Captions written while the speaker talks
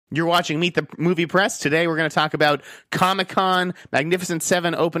You're watching Meet the Movie Press. Today we're going to talk about Comic-Con, Magnificent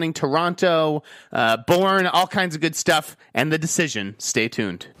Seven opening Toronto, Bourne, all kinds of good stuff, and The Decision. Stay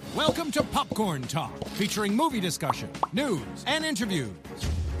tuned. Welcome to Popcorn Talk, featuring movie discussion, news, and interviews.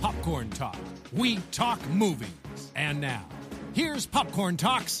 Popcorn Talk. We talk movies. And now, here's Popcorn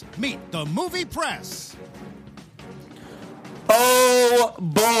Talk's Meet the Movie Press. Oh,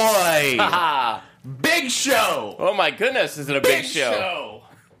 boy. Haha. Big show. Oh my goodness, is it a big show?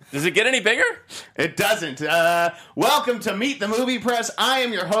 Does it get any bigger? It doesn't. Welcome to Meet the Movie Press. I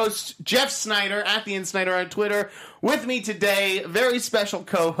am your host, Jeff Snyder, at the Snyder on Twitter. With me today, very special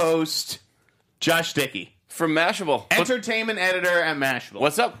co-host, Josh Dickey. From Mashable. Entertainment editor at Mashable.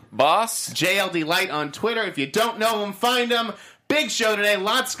 What's up, boss? JLD Light on Twitter. If you don't know him, find him. Big show today.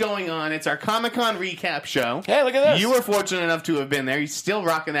 Lots going on. It's our Comic-Con recap show. Hey, look at this. You were fortunate enough to have been there. You're still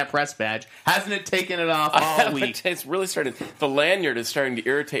rocking that press badge. Hasn't it taken it off all week? It's really started. The lanyard is starting to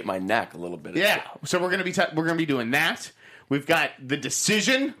irritate my neck a little bit. Yeah. So we're gonna be doing that. We've got The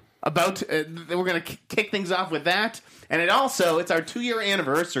Decision about. We're gonna kick things off with that, and it's our 2-year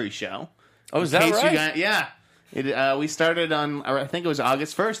anniversary show. Oh, is that right? Yeah. We started on, I think it was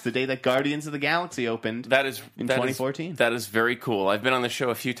August 1st, the day that Guardians of the Galaxy opened. That is in 2014. That is very cool. I've been on the show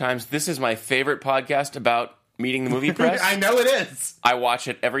a few times. This is my favorite podcast about meeting the movie press. I know it is. I watch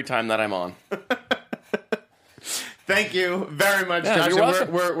it every time that I'm on. Thank you very much, Yeah, Josh. you're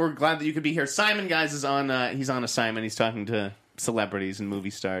welcome. We're glad that you could be here. Simon, guys, is on. He's on assignment. He's talking to celebrities and movie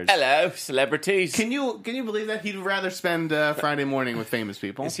stars. Hello, celebrities. Can you believe that he'd rather spend Friday morning with famous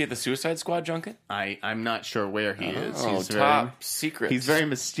people? Is he at the Suicide Squad junket? I'm not sure where he is. Oh, He's top secret. He's very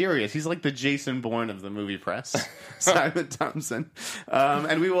mysterious. He's like the Jason Bourne of the movie press, Simon Thompson.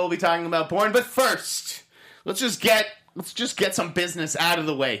 And we will be talking about Bourne. But first, let's just get some business out of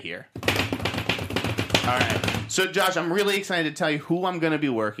the way here. All right. So, Josh, I'm really excited to tell you who I'm going to be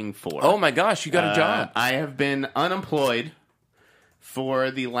working for. Oh my gosh, you got a job. I have been unemployed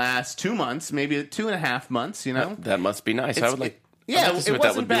for the last 2 months, maybe 2.5 months, you know? That must be nice. I would like. Yeah, I'd like to see it what that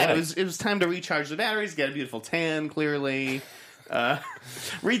wasn't would be bad. like. It was time to recharge the batteries, get a beautiful tan, clearly,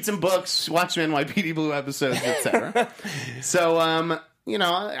 read some books, watch some NYPD Blue episodes, etc. So,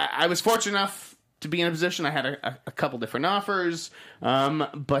 I was fortunate enough to be in a position. I had a couple different offers,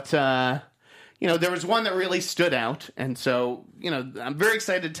 but there was one that really stood out, and so, I'm very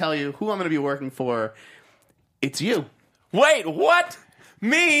excited to tell you who I'm going to be working for. It's you. Wait, what?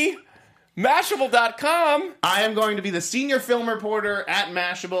 Me? Mashable.com? I am going to be the senior film reporter at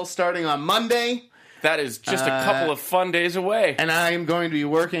Mashable starting on Monday. That is just a couple of fun days away. And I am going to be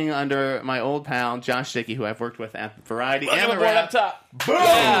working under my old pal, Josh Dickey, who I've worked with at Variety Look and at The the board Wrap. up top. Boom!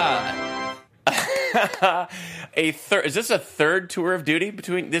 Yeah. Is this a third tour of duty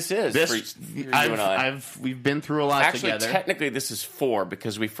between? This is for you and I. We've been through a lot Actually, together. technically, this is 4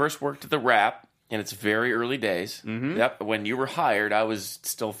 because we first worked at The Wrap, and it's very early days. Mm-hmm. Yep. When you were hired, I was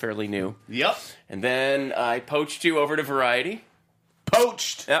still fairly new. Yep. And then I poached you over to Variety.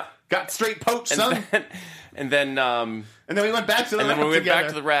 Poached. Yeah. Got straight poached, son. And then we went back to The Wrap. then we went together. back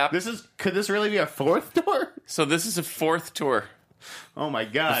to The Wrap. Could this really be a 4th tour? So this is a 4th tour. Oh my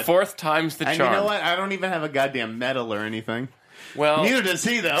god. 4th time's the and charm. you know what? I don't even have a goddamn medal or anything. Well, Neither does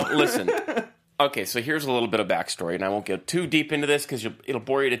he, though. Listen. Okay, so here's a little bit of backstory, and I won't get too deep into this because it'll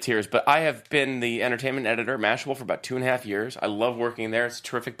bore you to tears, but I have been the entertainment editor at Mashable for about 2.5 years. I love working there. It's a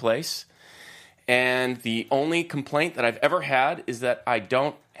terrific place. And the only complaint that I've ever had is that I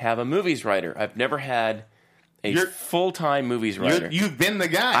don't have a movies writer. I've never had a full-time movies writer. You've been the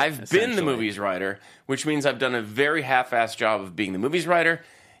guy. I've been the movies writer, which means I've done a very half-assed job of being the movies writer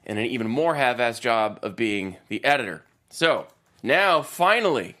and an even more half-assed job of being the editor. So now,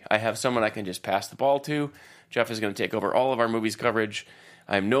 finally, I have someone I can just pass the ball to. Jeff is going to take over all of our movies coverage.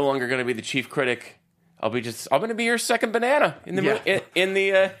 I'm no longer going to be the chief critic. I'm going to be your second banana in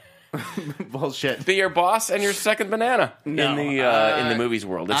the Bullshit. be your boss and your second banana in the movies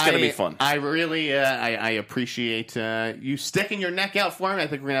world. It's going to be fun. I really I appreciate you sticking your neck out for me. I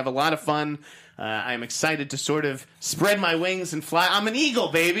think we're going to have a lot of fun. I'm excited to sort of spread my wings and fly. I'm an eagle,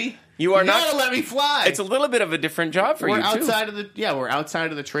 baby. You are not. Gotta let me fly. It's a little bit of a different job for you too. We're outside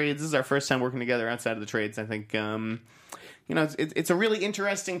of the trades. This is our first time working together outside of the trades. I think it's a really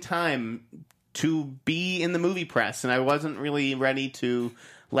interesting time to be in the movie press, and I wasn't really ready to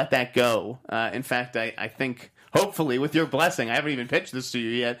let that go. In fact, I think, hopefully, with your blessing, I haven't even pitched this to you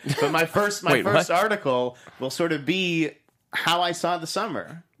yet, but my first article will sort of be how I saw the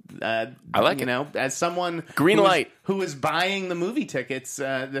summer. I like it. You know, as someone Green light. who is buying the movie tickets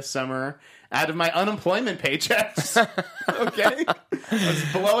this summer out of my unemployment paychecks. Okay, I was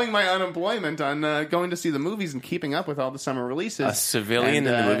blowing my unemployment on going to see the movies and keeping up with all the summer releases. A civilian in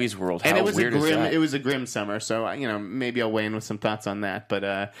the movies world. How and it was weird a grim. is that? It was a grim summer, so maybe I'll weigh in with some thoughts on that.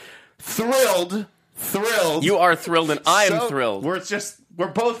 But thrilled. You are thrilled, and I am thrilled. We're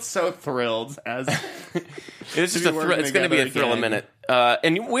both so thrilled as It's just a thrill. It's going to be a thrill a minute.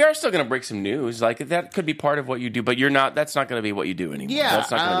 And we are still going to break some news. Like, that could be part of what you do, but you're not. That's not going to be what you do anymore. Yeah,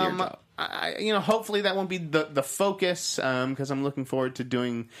 that's not going to be your job. Hopefully that won't be the focus because I'm looking forward to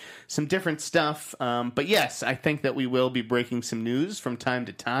doing some different stuff. But yes, I think that we will be breaking some news from time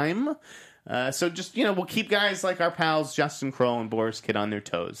to time. So just, we'll keep guys like our pals Justin Kroll and Boris Kidd on their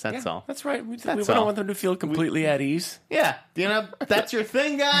toes. That's all. That's right. We That's don't all. want them to feel completely at ease. Yeah, that's your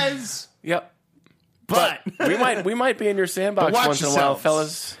thing, guys. Yep. But we might be in your sandbox watch once in a while, yourselves.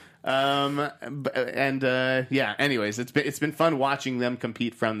 fellas. Anyways, it's been fun watching them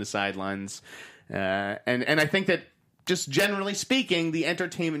compete from the sidelines, and I think that just generally speaking, the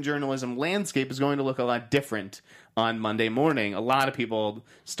entertainment journalism landscape is going to look a lot different on Monday morning. A lot of people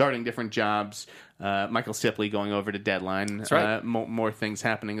starting different jobs. Michael Sipley going over to Deadline. That's right. More things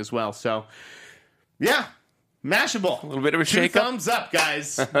happening as well. So, yeah, Mashable. A little bit of a 2 shake-up. thumbs up,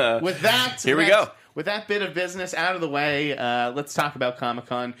 guys. With that, Here we go. With that bit of business out of the way, let's talk about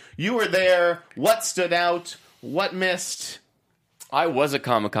Comic-Con. You were there. What stood out? What missed? I was at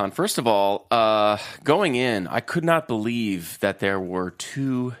Comic-Con. First of all, going in, I could not believe that there were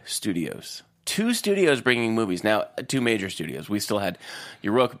 2 studios. 2 studios bringing movies. Now, 2 major studios. We still had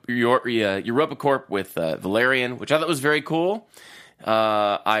Europa Corp with Valerian, which I thought was very cool.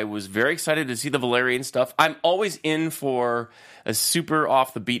 I was very excited to see the Valerian stuff. I'm always in for a super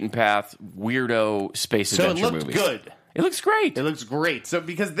off the beaten path weirdo space adventure movie. So it looked good. It looks great. It looks great. So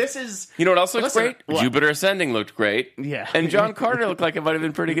because this is... You know what else looks great? What? Jupiter Ascending looked great. Yeah. And John Carter looked like it might have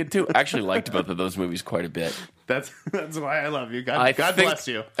been pretty good too. I actually liked both of those movies quite a bit. That's why I love you. God bless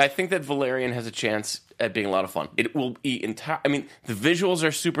you. I think that Valerian has a chance at being a lot of fun. It will be entire. I mean, the visuals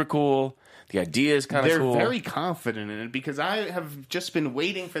are super cool. The idea is kind of cool. They're very confident in it because I have just been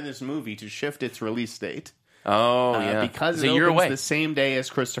waiting for this movie to shift its release date. Oh, yeah. Because it's it a year opens away. the same day as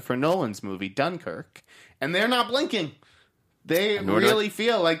Christopher Nolan's movie, Dunkirk. And they're not blinking. They really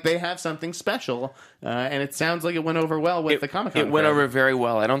feel like they have something special. And it sounds like it went over well with the Comic-Con. It went over very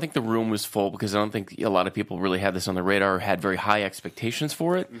well. I don't think the room was full because I don't think a lot of people really had this on the radar or had very high expectations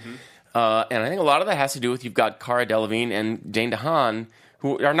for it. Mm-hmm. And I think a lot of that has to do with you've got Cara Delevingne and Dane DeHaan,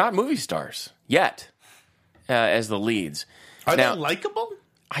 who are not movie stars yet as the leads. Are now, they likable?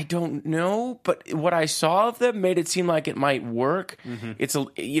 I don't know, but what I saw of them made it seem like it might work. Mm-hmm. It's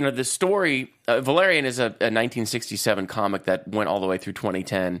the story. Valerian is a 1967 comic that went all the way through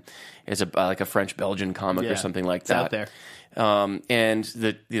 2010. It's like a French-Belgian comic or something like that. Out there. And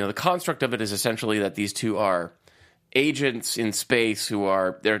the construct of it is essentially that these 2 are agents in space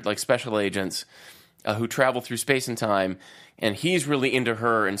they're like special agents who travel through space and time. And he's really into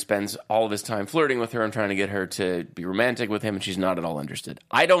her and spends all of his time flirting with her and trying to get her to be romantic with him, and she's not at all interested.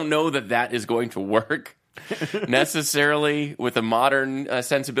 I don't know that is going to work necessarily with a modern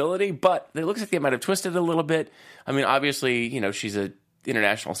sensibility, but it looks like they might have twisted it a little bit. I mean, obviously, she's a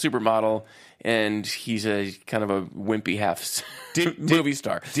international supermodel, and he's a kind of a wimpy half movie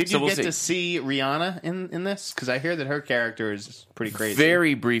star. Did you get to see Rihanna in this? Because I hear that her character is pretty crazy.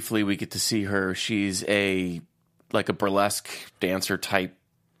 Very briefly, we get to see her. She's like a burlesque dancer type,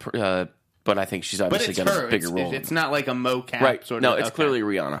 but I think she's obviously got a bigger role. It's not like a mocap right. sort of. No, it's clearly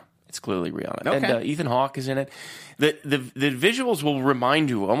Rihanna. It's clearly Rihanna. Okay. And Ethan Hawke is in it. The visuals will remind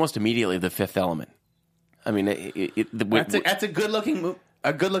you almost immediately of The Fifth Element. I mean, that's a good looking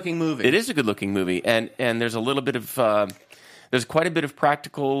movie. It is a good looking movie, and there's a little bit of there's quite a bit of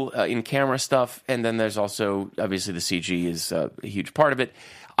practical in camera stuff, and then there's also obviously the CG is a huge part of it.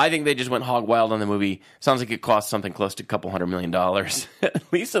 I think they just went hog wild on the movie. Sounds like it cost something close to $200 million.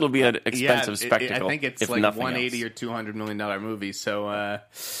 At least it'll be an expensive spectacle. I think it's if like $180 or $200 million movie. So,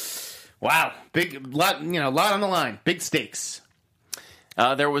 wow, lot on the line, big stakes.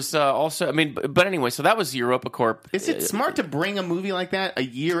 There was also, but anyway, so that was Europa Corp. Is it smart to bring a movie like that a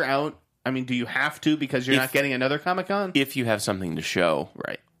year out? I mean, do you have to because you're not getting another Comic-Con? If you have something to show,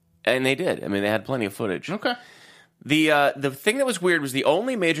 right? And they did. I mean, they had plenty of footage. Okay. The thing that was weird was the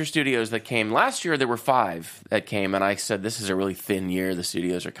only major studios that came last year. There were 5 that came, and I said this is a really thin year. The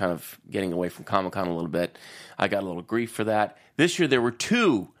studios are kind of getting away from Comic-Con a little bit. I got a little grief for that. This year there were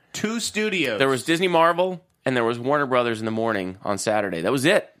 2 studios. There was Disney Marvel and there was Warner Brothers in the morning on Saturday. That was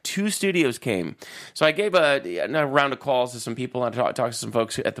it. 2 studios came. So I gave a round of calls to some people and talked to some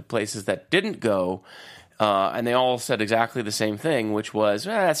folks at the places that didn't go, and they all said exactly the same thing, which was,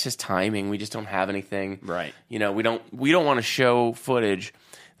 that's just timing. We just don't have anything. Right. You know, we don't want to show footage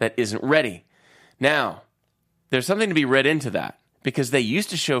that isn't ready. Now, there's something to be read into that, because they used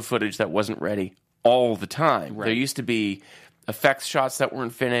to show footage that wasn't ready all the time. Right. There used to be effects shots that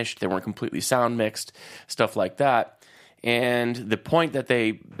weren't finished, they weren't completely sound mixed, stuff like that. And the point that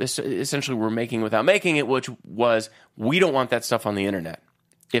they essentially were making without making it, which was, we don't want that stuff on the internet.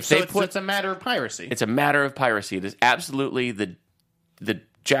 If So they it's a matter of piracy. it's a matter of piracy. It is absolutely the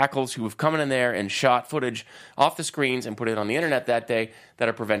jackals who have come in there and shot footage off the screens and put it on the internet that day that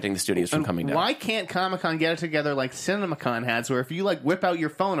are preventing the studios from coming down. Why can't Comic-Con get it together like CinemaCon has, where if you like whip out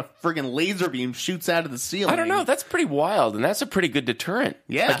your phone, a friggin' laser beam shoots out of the ceiling? I don't know. That's pretty wild, and that's a pretty good deterrent.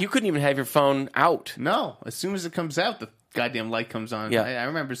 Yeah. Like, you couldn't even have your phone out. No, as soon as it comes out, the goddamn light comes on. Yeah. I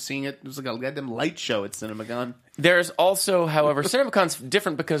remember seeing it. It was like a goddamn light show at CinemaCon. There's also, however, CinemaCon's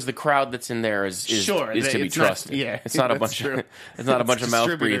different because the crowd that's in there is Sure, to be it's not- trusted. yeah, it's not a that's bunch. true. It's not a bunch of mouth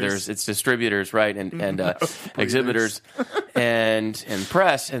distributors. breathers. It's distributors, right? And exhibitors and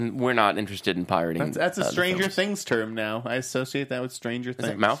press. And we're not interested in pirating. That's a the Stranger films. Things term now. I associate that with Stranger Is Things.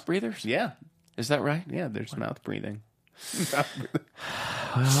 it mouth breathers? Yeah. Is that right? Yeah, there's mouth breathing.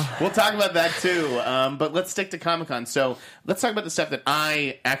 We'll talk about that too, but let's stick to Comic-Con. So let's talk about the stuff that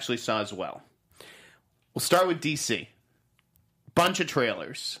I actually saw as well. We'll start with DC. Bunch of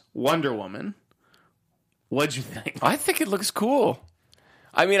trailers. Wonder Woman. What'd you think? I think it looks cool.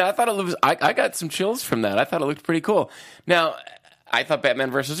 I mean, I thought it was. I got some chills from that. I thought it looked pretty cool. Now, I thought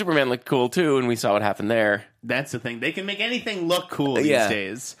Batman versus Superman looked cool too, and we saw what happened there. That's the thing. They can make anything look cool these Yeah.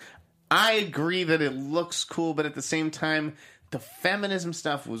 days. I agree that it looks cool, but at the same time, the feminism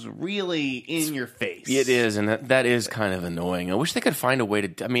stuff was really in your face. It is, and that is kind of annoying. I wish they could find a way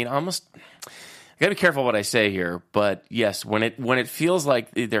to. I mean, almost. I gotta be careful what I say here, but yes, when it feels like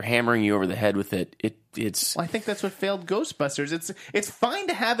they're hammering you over the head with it's. Well, I think that's what failed Ghostbusters. It's fine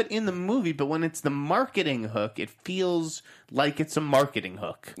to have it in the movie, but when it's the marketing hook, it feels like it's a marketing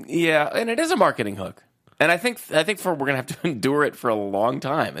hook. Yeah, and it is a marketing hook. And I think we're going to have to endure it for a long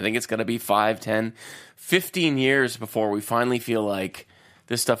time. I think it's going to be 5, 10, 15 years before we finally feel like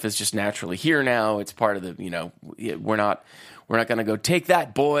this stuff is just naturally here now. It's part of the, we're not going to go take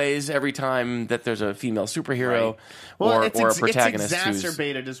that, boys, every time that there's a female superhero or a protagonist. It's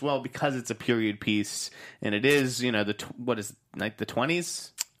exacerbated as well because it's a period piece, and it is, what is it, like the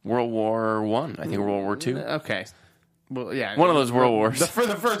 20s? World War I. I think World War II. Okay. Well, yeah. One of those world wars. For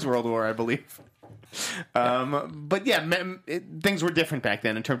the First World War, I believe. But yeah, things were different back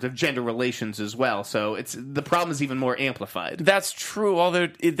then in terms of gender relations as well. So the problem is even more amplified. That's true. Although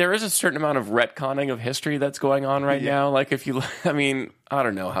there is a certain amount of retconning of history that's going on right now. Like I mean, I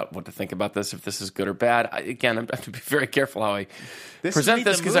don't know what to think about this. If this is good or bad. I have to be very careful how I present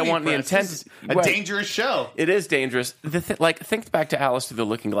this because I want the intent. This is a dangerous show. It is dangerous. Think back to Alice Through the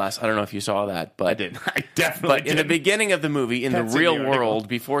Looking Glass. I don't know if you saw that, but I did. I definitely But did. in the beginning of the movie, in That's the real in the article. world,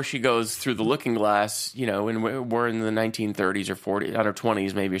 before she goes through the looking glass, and we're in the 1930s or 40s, or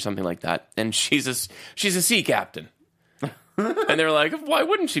 20s maybe, or something like that, and she's a sea captain. And they're like, why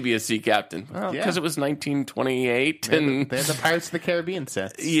wouldn't she be a sea captain? Well, because it was 1928, and They had the Pirates of the Caribbean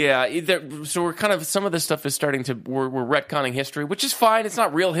sets. yeah, so we're kind of, some of this stuff is starting to, we're retconning history, which is fine. It's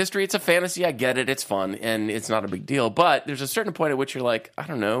not real history. It's a fantasy. I get it. It's fun, and it's not a big deal. But there's a certain point at which you're like, I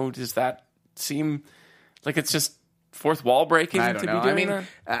don't know, does that seem like it's just fourth wall breaking I don't to know. be doing I mean,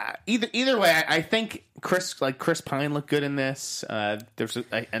 that? either way, I think Chris Pine looked good in this. There's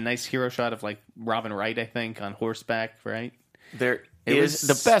a nice hero shot of like Robin Wright, I think, on horseback, right? There It is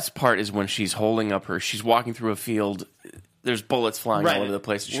was- the best part is when she's holding up she's walking through a field. There's bullets flying all over the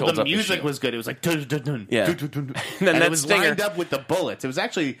place. And she holds the up music shield. was good. It was like dun, dun, dun, Yeah. dun, dun, dun, dun. And then and that it was stinger- lined up with the bullets. It was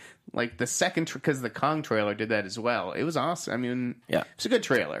actually like the second because the Kong trailer did that as well. It was awesome. I mean, Yeah. it's a good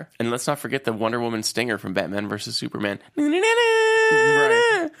trailer. And let's not forget the Wonder Woman stinger from Batman versus Superman. Right.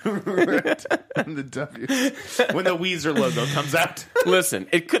 And the W when the Weezer logo comes out. Listen,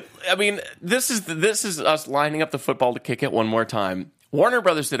 it could. I mean, this is us lining up the football to kick it one more time. Warner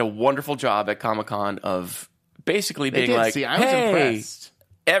Brothers did a wonderful job at Comic-Con of basically being did. like, See, I was "Hey, impressed.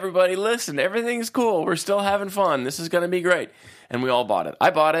 everybody, listen, everything's cool. We're still having fun. This is going to be great." And we all bought it. I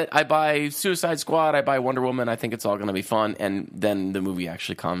bought it. I buy Suicide Squad. I buy Wonder Woman. I think it's all going to be fun. And then the movie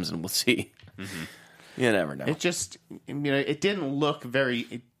actually comes, and we'll see. Mm-hmm. You never know. It just, it didn't look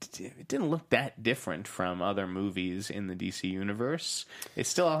it didn't look that different from other movies in the DC universe. They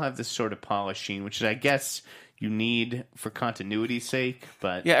still all have this sort of polished sheen, which is, I guess, you need for continuity's sake.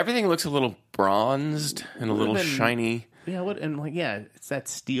 But Yeah, everything looks a little bronzed and a little been- shiny. yeah, it's that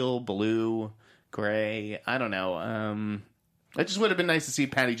steel blue, gray. I don't know. It just would have been nice to see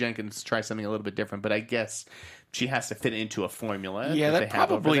Patty Jenkins try something a little bit different, but I guess she has to fit into a formula. Yeah, that that's they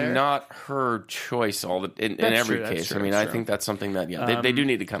have over probably there. not her choice in That's every true, that's case. true, I mean, that's I true. think that's something that they do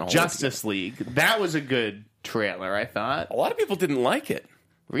need to kind of hold Justice League. That was a good trailer, I thought. A lot of people didn't like it.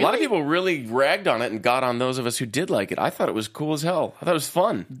 A lot of people really ragged on it and got on those of us who did like it. I thought it was cool as hell. I thought it was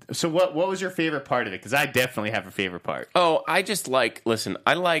fun. So what was your favorite part of it? Because I definitely have a favorite part. Oh, I just listen,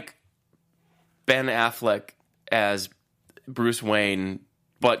 I like Ben Affleck as Bruce Wayne,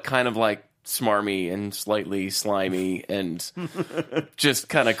 but kind of like smarmy and slightly slimy and just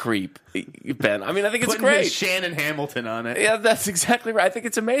kind of creep Ben. I mean, I think it's Putting his great. Shannon Hamilton on it. Yeah, that's exactly right. I think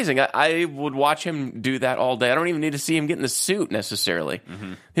it's amazing. I would watch him do that all day. I don't even need to see him get in the suit necessarily.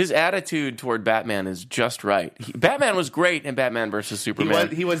 Mm-hmm. His attitude toward Batman is just right. Batman was great in Batman versus Superman.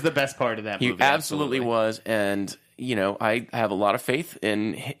 He was the best part of that He movie. absolutely was, and I have a lot of faith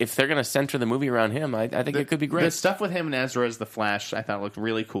in if they're going to center the movie around him. I think it could be great. The stuff with him and Ezra as the Flash, I thought looked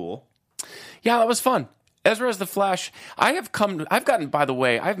really cool. Yeah, that was fun. Ezra as the Flash.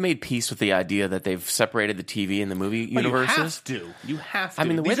 I've made peace with the idea that they've separated the TV and the movie universes. You have to. I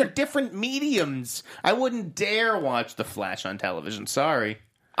mean, the way these are that- different mediums. I wouldn't dare watch the Flash on television. Sorry.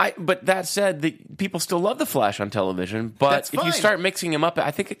 But that said, people still love the Flash on television. But That's if you fine. start mixing them up,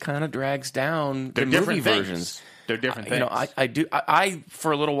 I think it kind of drags down They're the movie different things. versions. They're different things. I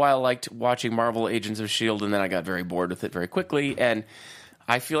for a little while liked watching Marvel Agents of S.H.I.E.L.D., and then I got very bored with it very quickly. And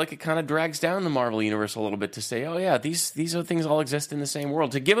I feel like it kind of drags down the Marvel universe a little bit to say, oh yeah, these are things all exist in the same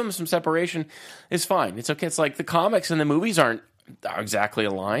world. To give them some separation is fine. It's okay. It's like the comics and the movies aren't exactly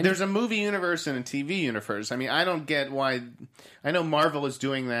aligned. There's a movie universe and a TV universe. I mean, I don't get why. I know Marvel is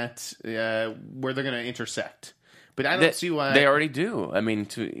doing that where they're going to intersect, but I don't see why they already do. I mean,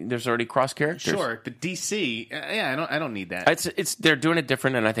 there's already cross characters. Sure, but DC, I don't need that. It's they're doing it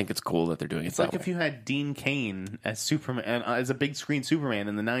different, and I think it's cool that they're doing it. It's that like way. if you had Dean Cain as Superman, as a big screen Superman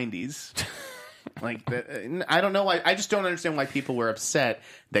in the '90s. Like, I don't know why. I just don't understand why people were upset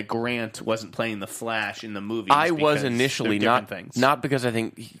that Grant wasn't playing the Flash in the movie. I was initially things. not because I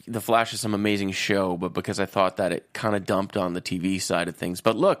think the Flash is some amazing show, but because I thought that it kind of dumped on the TV side of things.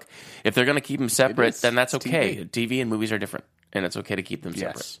 But look, if they're going to keep them separate, then that's It's okay. TV and movies are different, and it's okay to keep them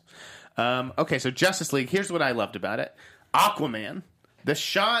separate. Yes. Okay, so Justice League. Here's what I loved about it: Aquaman. The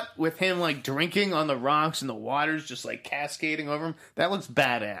shot with him like drinking on the rocks and the water's just like cascading over him. That looks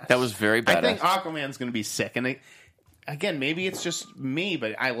badass. That was very badass. I think Aquaman's going to be sick. And again, maybe it's just me,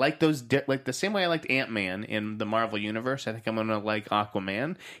 but I like those like the same way I liked Ant-Man in the Marvel universe. I think I'm going to like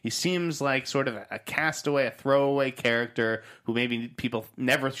Aquaman. He seems like sort of a castaway, a throwaway character who maybe people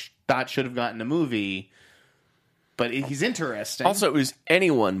never thought should have gotten a movie. But he's interesting. Also, is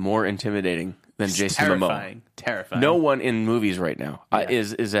anyone more intimidating than Jason Momoa? Terrifying. No one in movies right now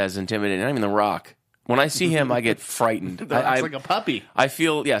is as intimidating. Not even The Rock. When I see him, I get frightened. It's like a puppy. I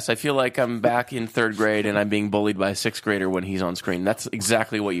feel like I'm back in third grade and I'm being bullied by a sixth grader when he's on screen. That's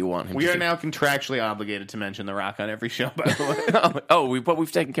exactly what you want him We to are do. now contractually obligated to mention The Rock on every show, by the way. But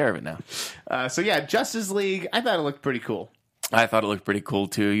we've taken care of it now. So yeah, Justice League, I thought it looked pretty cool. I thought it looked pretty cool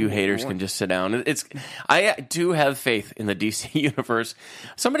too. You haters can just sit down. I do have faith in the DC universe.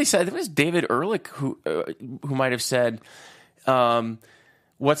 Somebody said it was David Ehrlich who might have said,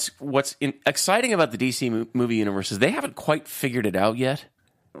 "What's exciting about the DC movie universe is they haven't quite figured it out yet,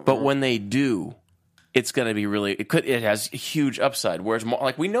 but when they do, it's going to be really. It has a huge upside. Whereas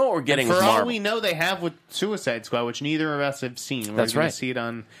like we know what we're getting For with all Marvel. we know, they have with Suicide Squad, which neither of us have seen. We're That's going right. to see it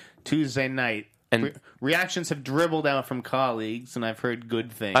on Tuesday night. And- reactions have dribbled out from colleagues, and I've heard good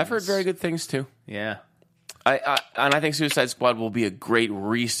things. I've heard very good things too. Yeah. And I think Suicide Squad will be a great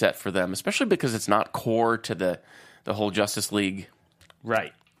reset for them, especially because it's not core to the whole Justice League,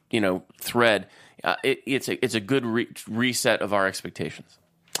 Right. thread. It's a good reset of our expectations.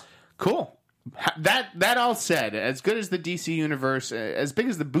 Cool. That all said, as good as the DC universe, as big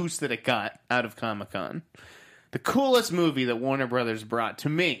as the boost that it got out of Comic-Con, the coolest movie that Warner Brothers brought to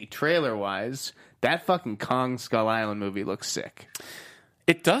me, trailer-wise, that fucking Kong Skull Island movie looks sick.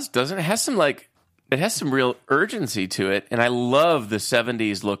 It does, doesn't it? It has some real urgency to it, and I love the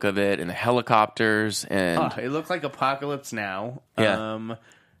 70s look of it and the helicopters and It looks like Apocalypse Now. Yeah.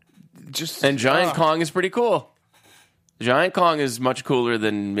 Giant Kong is pretty cool. Giant Kong is much cooler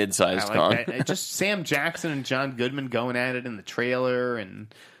than mid-sized I Kong. like that. Just Sam Jackson and John Goodman going at it in the trailer, and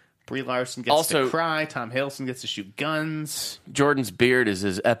Brie Larson gets Also- to cry. Tom Hiddleston gets to shoot guns. Jordan's beard is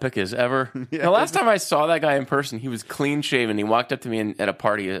as epic as ever. The last time I saw that guy in person, he was clean shaven. He walked up to me at a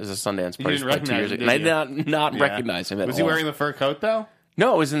party as a Sundance party didn't like 2 recognize years him, ago, and I did did not Yeah. recognize him at all. Was he wearing the fur coat though?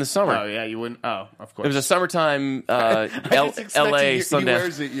 No, it was in the summer. Oh yeah, you wouldn't. Oh, of course. It was a summertime I just expected L.A. he Sundance.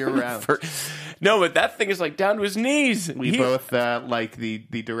 wears it year round. No, but that thing is like down to his knees. We both like the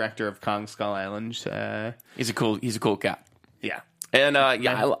director of Kong Skull Island. He's a cool cat. Yeah. And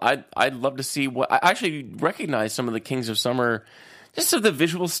I'd love to see what I actually recognize some of the Kings of Summer, just of the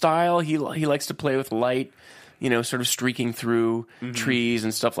visual style. He likes to play with light, sort of streaking through trees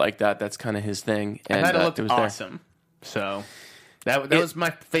and stuff like that. That's kind of his thing. And I thought it looked was there. awesome. So that was my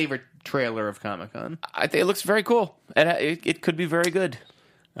favorite trailer of Comic-Con. I think it looks very cool, and it could be very good.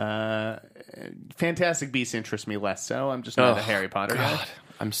 Fantastic Beasts interests me less so. I'm just not a Harry Potter guy.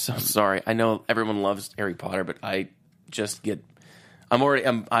 I'm so sorry. I know everyone loves Harry Potter, but I just get.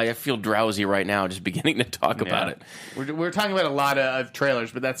 I feel drowsy right now just beginning to talk about it. We're talking about a lot of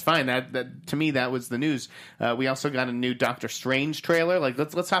trailers, but that's fine. That to me, that was the news. We also got a new Doctor Strange trailer.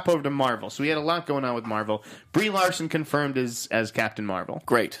 Let's hop over to Marvel. So we had a lot going on with Marvel. Brie Larson confirmed as Captain Marvel.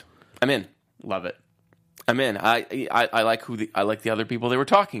 Great. I'm in. Love it. I'm in. I like I like the other people they were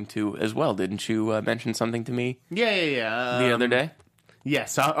talking to as well. Didn't you mention something to me? Yeah. The other day.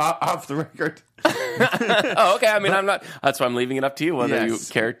 Yes, off the record. Oh, okay. I mean, I'm not. That's why I'm leaving it up to you whether you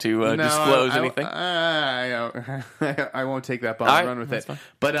care to disclose anything. I won't take that ball and run with it. Fine.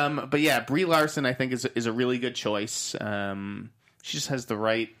 But yeah, Brie Larson I think is a really good choice. She just has the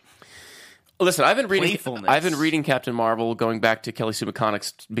right. Listen, I've been playfulness. reading Captain Marvel going back to Kelly Sue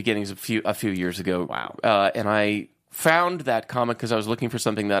McConaughey's beginnings a few years ago. Wow. And I found that comic because I was looking for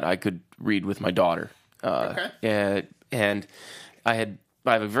something that I could read with my daughter. Okay. And I have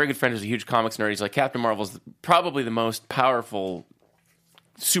a very good friend who's a huge comics nerd. He's like, Captain Marvel's probably the most powerful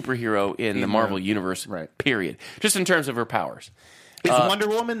superhero in the Marvel universe, right. period. Just in terms of her powers. Is Wonder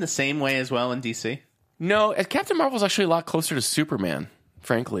Woman the same way as well in DC? No, Captain Marvel's actually a lot closer to Superman,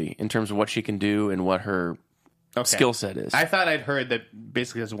 frankly, in terms of what she can do and what her skill set is. I thought I'd heard that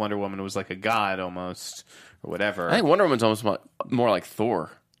basically as Wonder Woman was like a god almost, or whatever. I think Wonder Woman's almost more like Thor.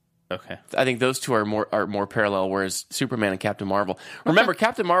 Okay. I think those two are more parallel, whereas Superman and Captain Marvel. Remember,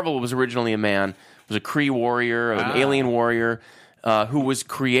 Captain Marvel was originally a man, was a Kree warrior, an alien warrior, who was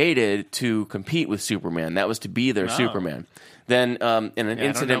created to compete with Superman. That was to be their Superman. Then, in an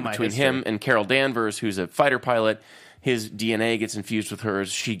incident between him and Carol Danvers, who's a fighter pilot, his DNA gets infused with hers.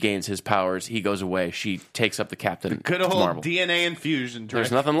 She gains his powers. He goes away. She takes up the Captain Good old Marvel. DNA infusion.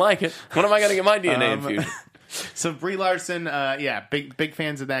 There's nothing like it. When am I going to get my DNA infusion? So Brie Larson, big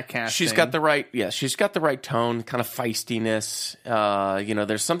fans of that casting. She's got the right tone, kind of feistiness.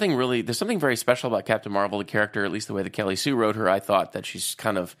 There's something very special about Captain Marvel, the character, at least the way that Kelly Sue wrote her. I thought that she's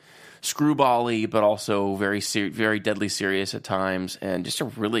kind of screwball-y, but also very deadly serious at times, and just a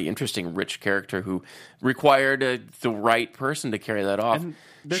really interesting, rich character who required the right person to carry that off. And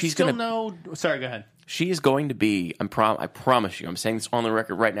there's Sorry, go ahead. She is going to be. I promise you. I'm saying this on the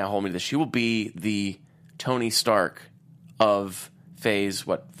record right now. Hold me to this. She will be the Tony Stark of phase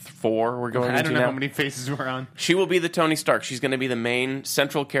 4 we're going into now. I don't know how many phases we're on. She will be the Tony Stark. She's going to be the main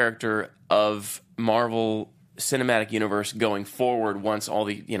central character of Marvel Cinematic Universe going forward. Once all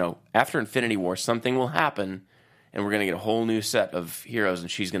the after Infinity War, something will happen, and we're going to get a whole new set of heroes, and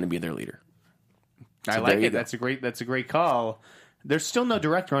she's going to be their leader. I like it. That's a great call. There's still no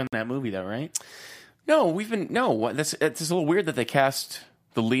director on that movie, though, right? No, it's a little weird that they cast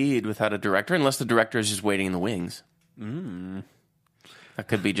the lead without a director, unless the director is just waiting in the wings. That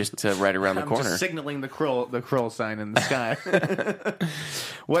could be just right around the corner. Just signaling the Krull sign in the sky.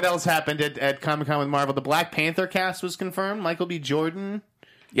 What else happened at Comic-Con with Marvel? The Black Panther cast was confirmed. Michael B. Jordan.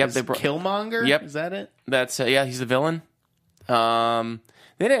 Yep, Killmonger. Yep, is that it? That's he's the villain.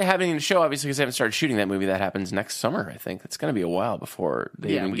 They didn't have anything to show, obviously, because they haven't started shooting that movie. That happens next summer, I think. It's going to be a while before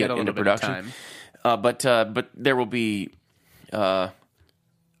they even get into production. But there will be.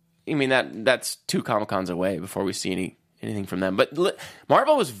 That's 2 Comic-Cons away before we see anything from them. But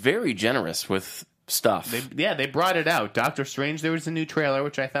Marvel was very generous with stuff. They brought it out. Doctor Strange, there was a new trailer,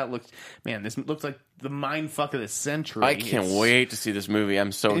 which I thought this looks like the mindfuck of the century. I can't wait to see this movie.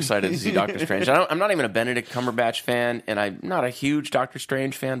 I'm so excited to see Doctor Strange. I'm not even a Benedict Cumberbatch fan, and I'm not a huge Doctor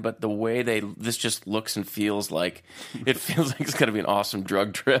Strange fan, but the way this just looks and feels like it's going to be an awesome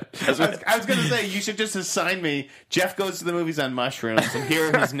drug trip. I was going to say, you should just assign me, Jeff goes to the movies on mushrooms, and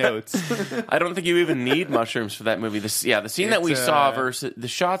here are his notes. I don't think you even need mushrooms for that movie. The scene that we saw versus the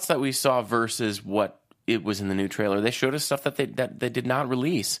shots that we saw versus what it was in the new trailer. They showed us stuff that they did not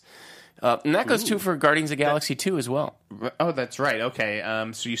release. And that goes too for Guardians of the Galaxy 2 as well. Oh, that's right. Okay.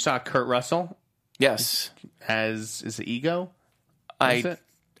 So you saw Kurt Russell Yes. as is it Ego? I it?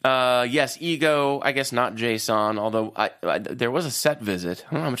 Yes, Ego. I guess not Jason. Although there was a set visit.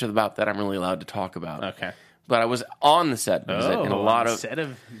 I don't know how much about that I'm really allowed to talk about. Okay. But I was on the set visit, and a lot of set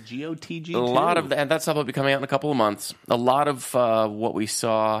of GOTG. a lot of and that stuff will be coming out in a couple of months. A lot of what we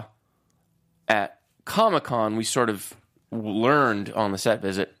saw at Comic-Con, we sort of learned on the set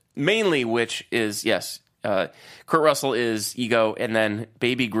visit. Mainly, which is Kurt Russell is Ego, and then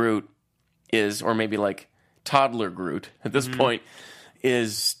Baby Groot is, or maybe like toddler Groot at this point,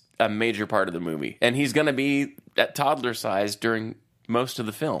 is a major part of the movie. And he's going to be at toddler size during most of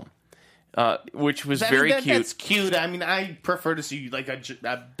the film, which was very cute. That's cute. I mean, I prefer to see like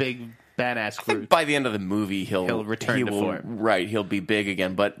a big badass Groot. By the end of the movie, he'll return to form. Right, he'll be big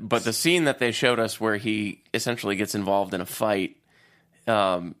again. But the scene that they showed us where he essentially gets involved in a fight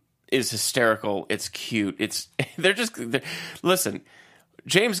is hysterical. It's cute. Listen.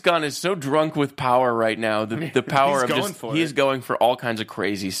 James Gunn is so drunk with power right now. The power he's going for all kinds of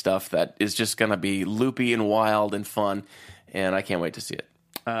crazy stuff that is just going to be loopy and wild and fun, and I can't wait to see it.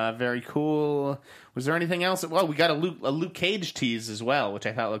 Very cool. Was there anything else? Well, we got a Luke Cage tease as well, which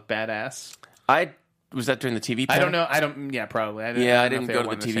I thought looked badass. Was that during the TV panel? I don't know. Yeah, probably. I didn't go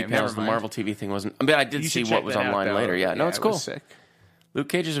to the TV panels. The Marvel TV thing wasn't. I mean, I did see what was online later. Yeah, no, it's cool. Sick. Luke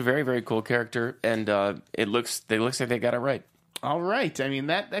Cage is a very, very cool character, and it looks like they got it right. All right. I mean,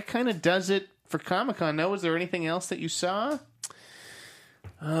 that kind of does it for Comic-Con. No, was there anything else that you saw?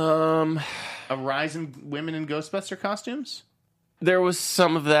 A rise in women in Ghostbuster costumes? There was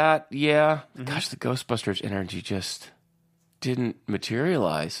some of that, yeah. Gosh, the Ghostbusters energy just didn't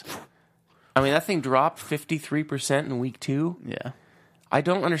materialize. I mean, that thing dropped 53% in week 2. Yeah. I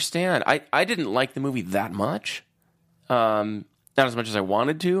don't understand. I didn't like the movie that much. Not as much as I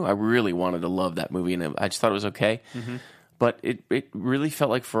wanted to. I really wanted to love that movie, and I just thought it was okay. But it really felt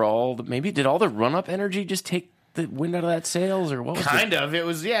like maybe did all the run-up energy just take the wind out of that sails, or what was kind of. It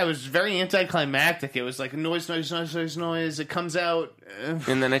was very anticlimactic. It was like noise. It comes out, and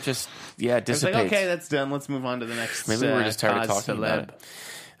then it just dissipates. I was like, okay, that's done. Let's move on to the next. Maybe we were just tired of talking about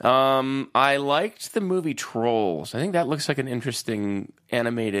it. I liked the movie Trolls. I think that looks like an interesting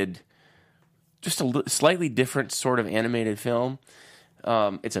animated, just a slightly different sort of animated film.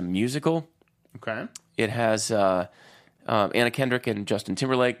 It's a musical. Okay. It has Anna Kendrick and Justin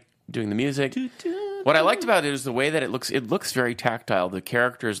Timberlake doing the music. What I liked about it is the way that it looks. It looks very tactile. The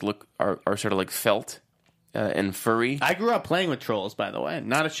characters are sort of like felt and furry. I grew up playing with Trolls, by the way.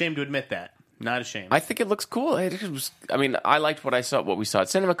 Not ashamed to admit that. Not ashamed. I think it looks cool. I liked what we saw at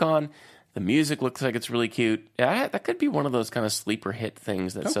CinemaCon. The music looks like it's really cute. Yeah, that could be one of those kind of sleeper hit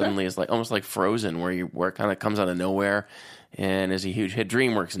things that suddenly is like almost like Frozen, where it kind of comes out of nowhere and is a huge hit.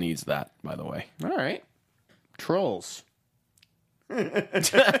 DreamWorks needs that, by the way. All right, Trolls.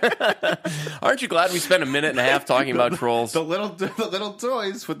 Aren't you glad we spent a minute and a half talking about Trolls? The little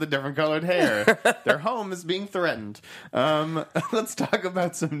toys with the different colored hair. Their home is being threatened. Let's talk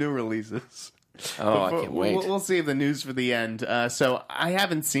about some new releases. Oh, I can't wait. We'll save the news for the end. So I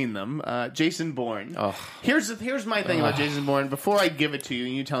haven't seen them. Jason Bourne. Oh. Here's my thing about Jason Bourne. Before I give it to you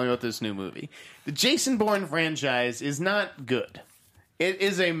and you tell me about this new movie, the Jason Bourne franchise is not good. It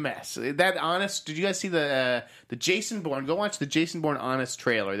is a mess. Did you guys see the Jason Bourne? Go watch the Jason Bourne Honest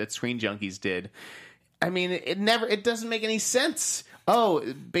trailer that Screen Junkies did. I mean, it doesn't make any sense. Oh,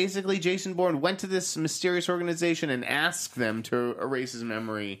 basically Jason Bourne went to this mysterious organization and asked them to erase his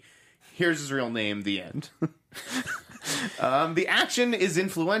memory. Here's his real name, the end. The action is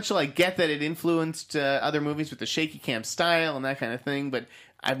influential. I get that it influenced other movies with the shaky cam style and that kind of thing, but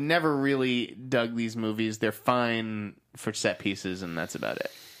I've never really dug these movies. They're fine for set pieces, and that's about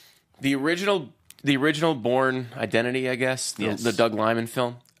it. The original Bourne Identity, I guess, the Doug Liman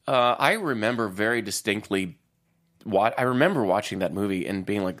film. I remember very distinctly. I remember watching that movie and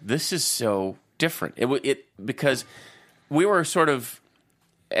being like, "This is so different." Because we were sort of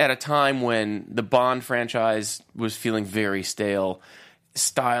at a time when the Bond franchise was feeling very stale.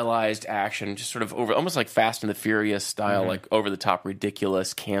 Stylized action, just sort of over, almost like Fast and the Furious style, like over the top,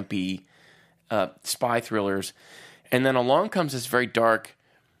 ridiculous, campy spy thrillers. And then along comes this very dark,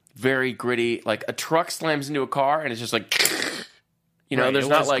 very gritty, like a truck slams into a car and it's just like, there's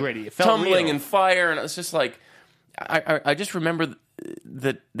not like tumbling and fire, and it's just like, I just remember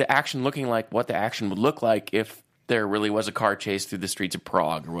the action looking like what the action would look like if there really was a car chase through the streets of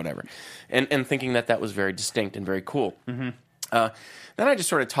Prague or whatever, and thinking that was very distinct and very cool. Then I just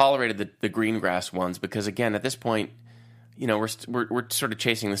sort of tolerated the Greengrass ones because, again, at this point, we're sort of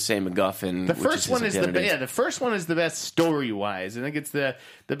chasing the same MacGuffin. The first one is the best story wise. I think it's the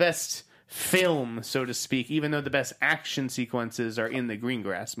best film, so to speak, even though the best action sequences are in the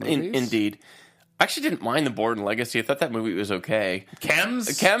Greengrass movies. Indeed. I actually didn't mind The Bourne Legacy. I thought that movie was okay.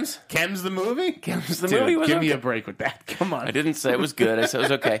 Chems the movie? Chems the Dude, movie was give okay. me a break with that. Come on. I didn't say it was good. I said it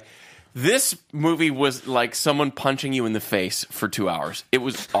was okay. This movie was like someone punching you in the face for 2 hours. It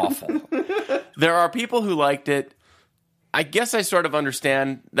was awful. There are people who liked it. I guess I sort of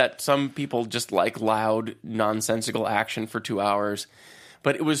understand that some people just like loud, nonsensical action for 2 hours.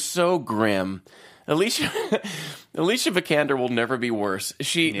 But it was so grim. Alicia Vikander will never be worse.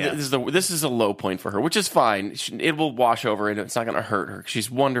 This is a low point for her, which is fine. It will wash over, and it's not going to hurt her. She's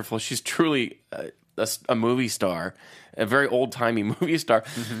wonderful. She's truly a movie star, a very old timey movie star.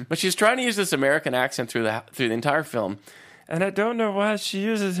 Mm-hmm. But she's trying to use this American accent through the entire film, and I don't know why she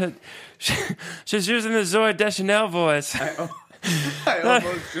uses it. She's using the Zooey Deschanel voice. I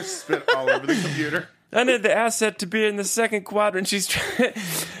almost just spit all over the computer. I need the asset to be in the second quadrant. She's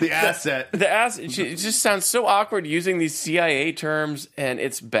the asset. It just sounds so awkward using these CIA terms, and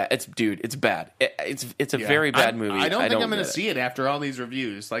it's bad. It's bad. It's a very bad movie. I don't think I'm going to see it after all these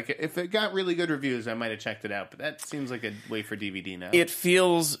reviews. Like, if it got really good reviews, I might have checked it out. But that seems like a wait for DVD now. It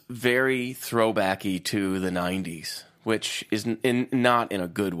feels very throwbacky to the '90s, which is not in a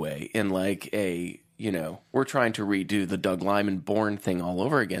good way. In like we're trying to redo the Doug Liman Bourne thing all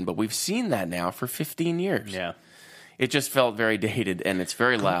over again, but we've seen that now for 15 years. Yeah. It just felt very dated, and it's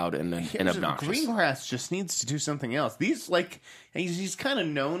very loud and obnoxious. Greengrass just needs to do something else. These, he's kind of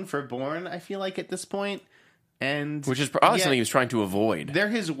known for Bourne, I feel like, at this point. Which is probably something he was trying to avoid. They're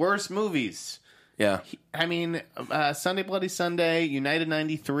his worst movies. Yeah. Sunday Bloody Sunday, United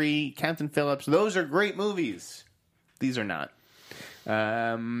 93, Captain Phillips, those are great movies. These are not.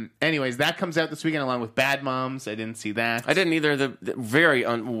 Anyways, that comes out this weekend along with Bad Moms. I didn't see that. I didn't either. The very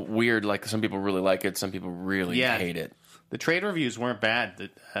weird. Like, some people really like it, some people really hate it. The trade reviews weren't bad.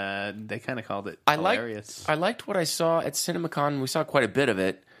 They kind of called it hilarious. I liked what I saw at CinemaCon. We saw quite a bit of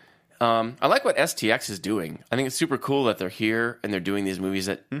it. I like what STX is doing. I think it's super cool that they're here and they're doing these movies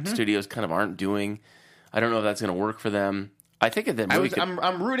that studios kind of aren't doing. I don't know if that's going to work for them. I think that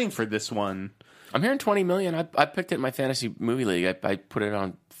I'm rooting for this one. I'm hearing 20 million. I picked it in my fantasy movie league. I put it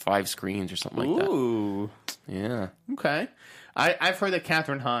on 5 screens or something like that. Ooh. Yeah. Okay. I've heard that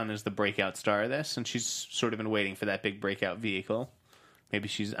Catherine Hahn is the breakout star of this, and she's sort of been waiting for that big breakout vehicle. Maybe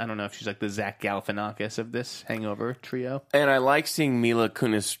I don't know if she's like the Zach Galifianakis of this Hangover trio. And I like seeing Mila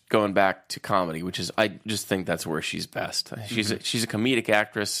Kunis going back to comedy, I just think that's where she's best. She's a comedic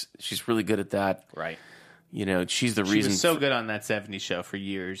actress. She's really good at that. Right. She's the reason. She was so good on that 70s show for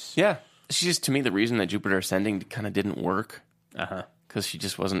years. Yeah. She's just, to me, the reason that Jupiter Ascending kind of didn't work. Because she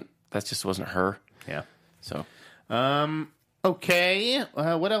just wasn't, that just wasn't her. Yeah. So. Okay.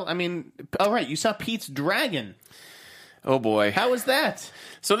 What else? All right. You saw Pete's Dragon. Oh, boy. How was that?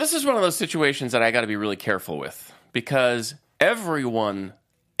 So this is one of those situations that I got to be really careful with. Because everyone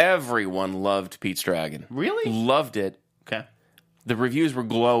loved Pete's Dragon. Really? Loved it. Okay. The reviews were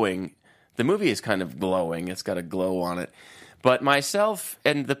glowing. The movie is kind of glowing. It's got a glow on it. But myself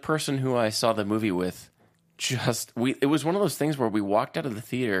and the person who I saw the movie with, it was one of those things where we walked out of the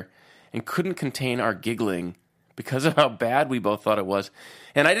theater and couldn't contain our giggling because of how bad we both thought it was.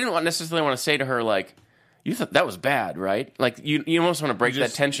 And I didn't necessarily want to say to her, like, you thought that was bad, right? Like, you almost want to break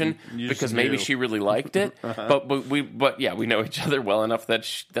that tension because maybe she really liked it. But we know each other well enough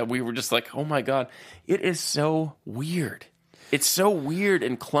that we were just like, oh my God, it is so weird. It's so weird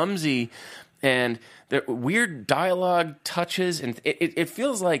and clumsy. And there weird dialogue touches, and it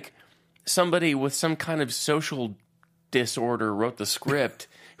feels like somebody with some kind of social disorder wrote the script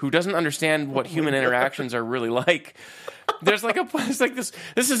who doesn't understand what human interactions are really like. There's this.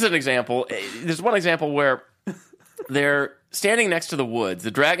 This is an example. There's one example where they're standing next to the woods.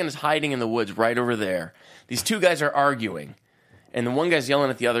 The dragon is hiding in the woods right over there. These two guys are arguing, and the one guy's yelling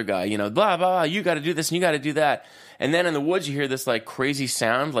at the other guy, blah, blah, you got to do this and you got to do that. And then in the woods, you hear this like crazy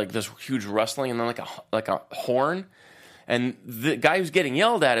sound, like this huge rustling, and then like a horn. And the guy who's getting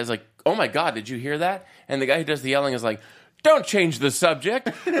yelled at is like, "Oh my God, did you hear that?" And the guy who does the yelling is like, "Don't change the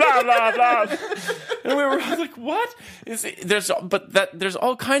subject." Blah blah blah. And we were like, "What?" There's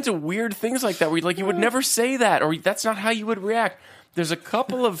all kinds of weird things like that. Where you would never say that, or that's not how you would react. There's a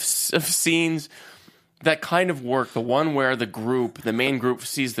couple of scenes that kind of work. The one where the main group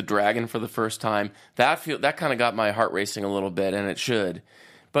sees the dragon for the first time, that kind of got my heart racing a little bit, and it should.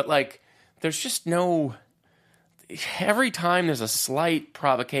 But there's just no. Every time there's a slight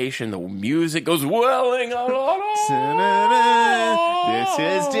provocation, the music goes welling on. This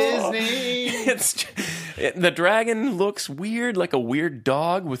is Disney. The dragon looks weird, like a weird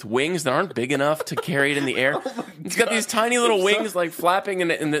dog with wings that aren't big enough to carry it in the air. It's got these tiny little wings, like flapping,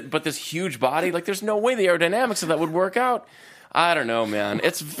 but this huge body. Like, there's no way the aerodynamics of that would work out. I don't know, man.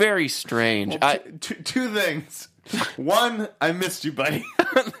 It's very strange. Well, two things. One, I missed you, buddy.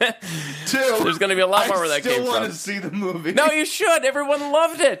 Two, there's going to be a lot more where that came from. I still want to see the movie. No, you should. Everyone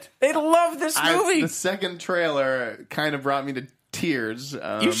loved it. They loved this movie. The second trailer kind of brought me to tears.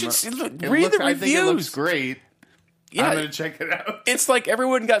 You should read the reviews. I think it looks great. Yeah, I'm going to check it out. It's like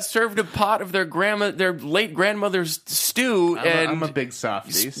everyone got served a pot of their late grandmother's stew. I'm a big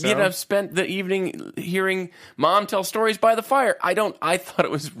softie. So. You know, spent the evening hearing mom tell stories by the fire. I thought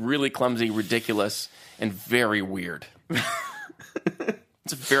it was really clumsy, ridiculous, and very weird.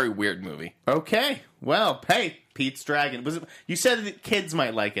 It's a very weird movie. Okay. Well, hey, Pete's Dragon. You said that kids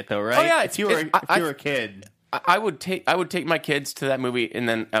might like it, though, right? Oh, yeah. If you were a kid. I would take my kids to that movie, and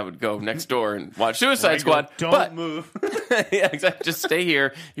then I would go next door and watch Suicide Squad. Don't move. Yeah, exactly. Just stay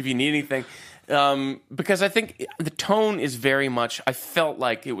here if you need anything. Because I think the tone is very much. I felt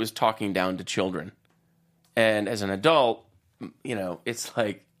like it was talking down to children, and as an adult, you know, it's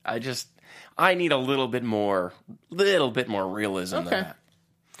like I need a little bit more realism than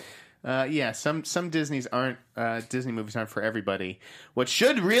that. Yeah, some Disney movies aren't for everybody. What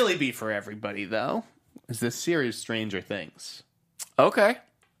should really be for everybody, though, is this series Stranger Things. Okay.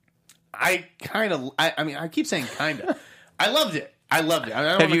 I mean, I keep saying kind of. I loved it.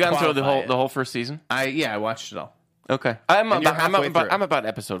 Have you gotten through the whole first season? I watched it all. Okay. I'm about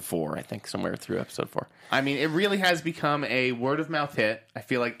episode 4, I think, somewhere through episode 4. I mean, it really has become a word-of-mouth hit. I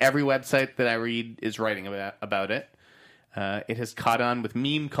feel like every website that I read is writing about it. It has caught on with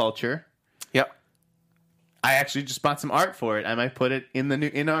meme culture. Yep. I actually just bought some art for it. I might put it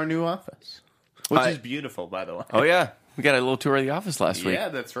in our new office, which is beautiful, by the way. Oh yeah, we got a little tour of the office last week. Yeah,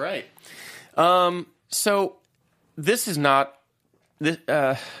 that's right. So this is not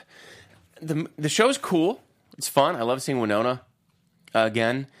the show's cool. It's fun. I love seeing Winona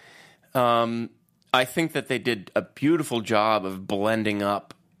again. I think that they did a beautiful job of blending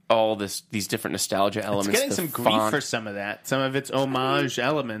up all these different nostalgia elements. It's getting some grief for some of that. Some of its homage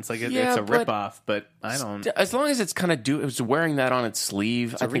elements, like it's a ripoff. But I don't. As long as it's kind of it was wearing that on its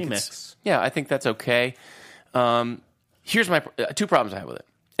sleeve. It's a remix. I think that's okay. Here's my 2 problems I have with it,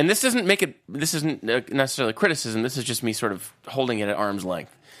 and this isn't necessarily criticism. This is just me sort of holding it at arm's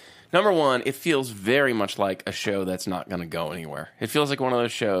length. Number 1, it feels very much like a show that's not going to go anywhere. It feels like one of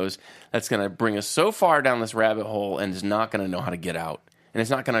those shows that's going to bring us so far down this rabbit hole and is not going to know how to get out. And it's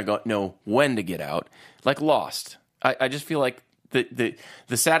not going to know when to get out. Like Lost. I just feel like the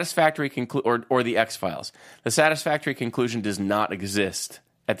satisfactory conclusion, or the X-Files, the satisfactory conclusion does not exist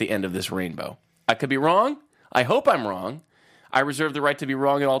at the end of this rainbow. I could be wrong. I hope I'm wrong. I reserve the right to be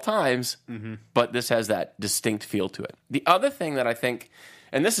wrong at all times, but this has that distinct feel to it. The other thing that I think,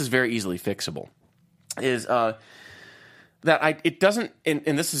 and this is very easily fixable, is that it doesn't,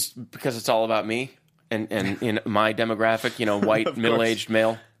 and this is because it's all about me and in my demographic, you know, white middle-aged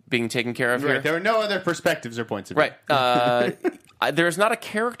male being taken care of right. here. There are no other perspectives or points of view. Right. There's not a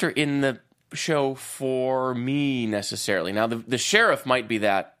character in the show for me necessarily. Now, the sheriff might be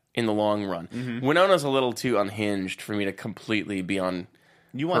that in the long run. Mm-hmm. Winona's a little too unhinged for me to completely be on.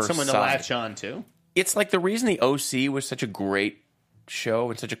 You want someone side. to latch on to? It's like the reason the OC was such a great show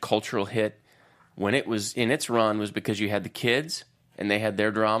and such a cultural hit when it was in its run was because you had the kids and they had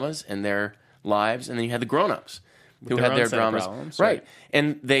their dramas and their lives, and then you had the grown-ups who had their dramas. Problems, right.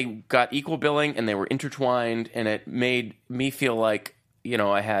 And they got equal billing and they were intertwined, and it made me feel like, you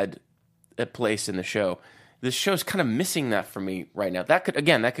know, I had a place in the show. This show's kind of missing that for me right now. That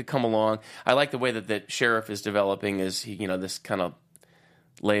could come along. I like the way that the sheriff is developing as he, you know, this kind of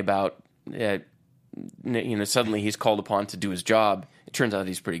layabout. You know, suddenly he's called upon to do his job. It turns out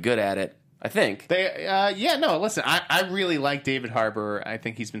he's pretty good at it, I think. Listen, I really like David Harbour. I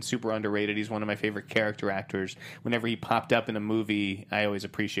think he's been super underrated. He's one of my favorite character actors. Whenever he popped up in a movie, I always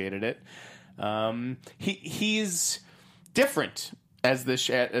appreciated it. He's different as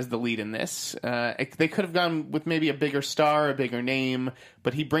the lead in this. They could have gone with maybe a bigger star, a bigger name,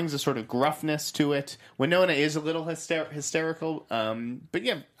 but he brings a sort of gruffness to it. Winona is a little hysterical, but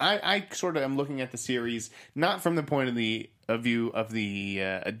yeah, I sort of am looking at the series not from the point of view of the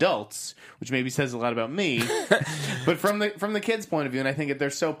adults, which maybe says a lot about me, but from the kids' point of view. And I think they're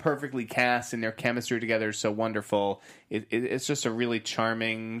so perfectly cast and their chemistry together is so wonderful. It's just a really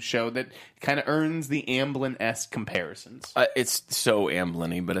charming show that kind of earns the Amblin-esque comparisons. It's so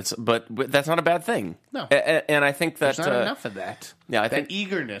Amblin-y, but that's not a bad thing. No, and I think that there's not enough of that. Yeah, I that think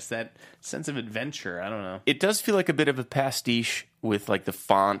eagerness, that sense of adventure. I don't know. It does feel like a bit of a pastiche with like the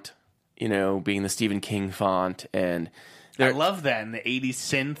font being the Stephen King font, and I love that, and the 80s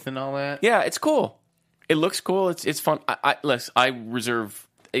synth and all that. yeah, it's cool. It looks cool. It's fun. I reserve.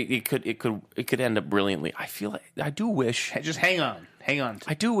 It could end up brilliantly. I feel like I do wish. Just hang on.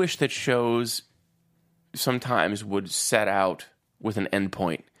 I do wish that shows sometimes would set out with an end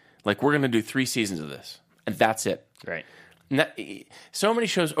point. Like, we're going to do 3 seasons of this, and that's it. Right. So many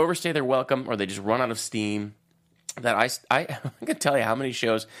shows overstay their welcome, or they just run out of steam. That I can tell you how many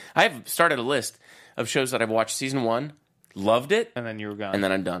shows. I've started a list of shows that I've watched season 1, loved it, And then you were gone. and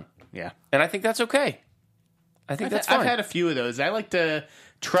then I'm done. Yeah. And I think that's okay. I think that's fine. I've had a few of those. I like to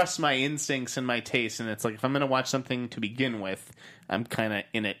trust my instincts and my tastes, and it's like if I'm going to watch something to begin with, I'm kind of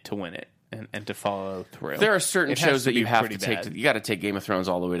in it to win it and to follow through. There are certain It has shows that be you have pretty to take. bad. You got to take Game of Thrones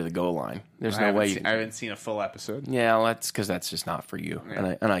all the way to the goal line. There's I no haven't way. seen- I haven't seen a full episode. Yeah, well, that's because that's just not for you,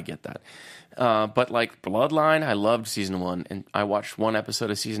 and I get that. But like Bloodline, I loved season 1, and I watched 1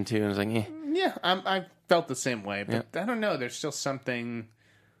 episode of season 2, and I was like, eh. Yeah, I felt the same way, but I don't know. There's still something.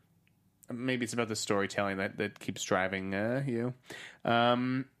 Maybe it's about the storytelling that keeps driving you.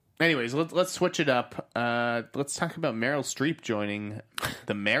 Anyways, let's switch it up. Let's talk about Meryl Streep joining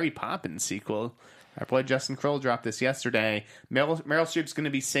the Mary Poppins sequel. Our boy Justin Kroll dropped this yesterday. Meryl Streep's going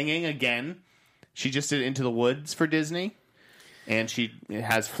to be singing again. She just did Into the Woods for Disney. And she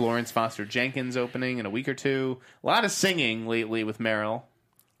has Florence Foster Jenkins opening in a week or two. A lot of singing lately with Meryl.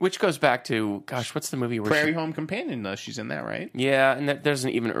 Which goes back to, gosh, what's the movie where Prairie Home Companion, though. She's in that, right? Yeah, and there's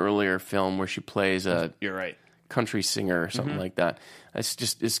an even earlier film where she plays a You're right. country singer or something like that. It's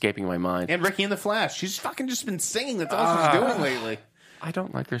just escaping my mind. And Ricky and the Flash. She's fucking just been singing. That's all she's doing lately. I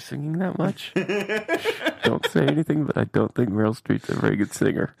don't like her singing that much. Don't say anything, but I don't think Meryl Streep's a very good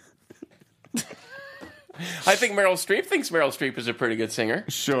singer. I think Meryl Streep thinks Meryl Streep is a pretty good singer.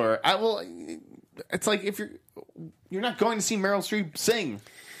 Sure. It's like if you're not going to see Meryl Streep sing.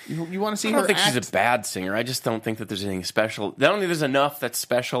 You want to see I her don't think act. she's a bad singer. I just don't think that there's anything special. I don't think there's enough that's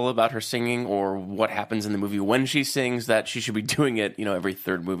special about her singing or what happens in the movie when she sings that she should be doing it, every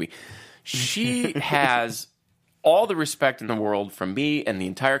third movie. She has all the respect in the world from me and the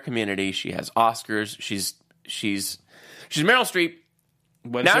entire community. She has Oscars. She's Meryl Streep.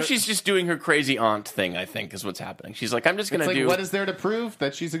 She's just doing her crazy aunt thing, I think, is what's happening. She's like, I'm just going to do... What is there to prove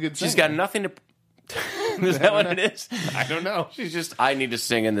that she's a good singer? She's got nothing to... Is that what it is? I don't know. She's just, I need to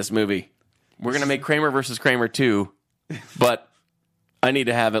sing in this movie. We're going to make Kramer versus Kramer 2, but I need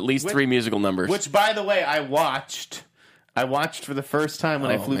to have at least 3 musical numbers. Which, by the way, I watched for the first time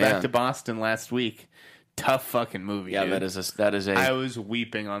when I flew back to Boston last week. Tough fucking movie. Yeah, dude. that is a... I was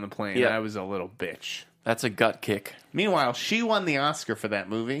weeping on the plane. Yeah. I was a little bitch. That's a gut kick. Meanwhile, she won the Oscar for that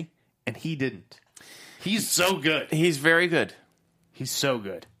movie, and he didn't. He's so good. He's very good. He's so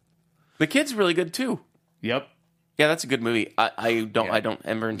good. The kid's really good, too. Yep. Yeah, that's a good movie. I don't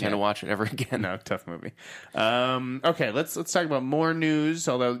ever intend to watch it ever again. No, tough movie. Okay, let's talk about more news.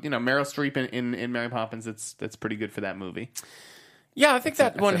 Although Meryl Streep in Mary Poppins, that's pretty good for that movie. Yeah, I think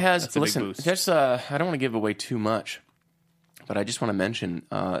that one has. that's a big Listen, boost. there's. I don't want to give away too much, but I just want to mention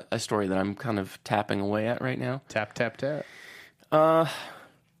a story that I'm kind of tapping away at right now. Tap tap tap.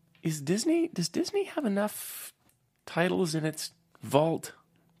 Does Disney have enough titles in its vault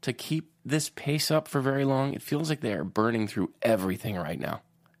to keep this pace up for very long? It feels like they are burning through everything right now.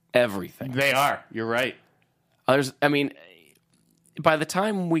 Everything. They are. You're right. By the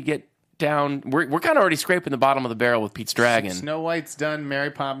time we get down, we're kind of already scraping the bottom of the barrel with Pete's Dragon. Snow White's done.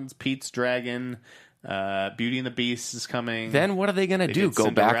 Mary Poppins, Pete's Dragon, Beauty and the Beast is coming. Then what are they going to do? did Go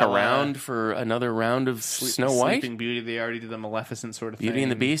back Cinderella. around for another round of Snow White? Sleeping Beauty. They already did the Maleficent sort of thing. Beauty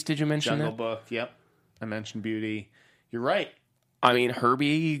and the Beast, did you mention Jungle that? Book. Yep. I mentioned Beauty. You're right. I mean,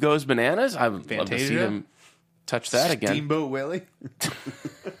 Herbie Goes Bananas. I would love to see Fantasia? them touch that again. Steamboat Willie.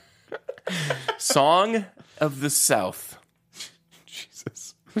 Song of the South.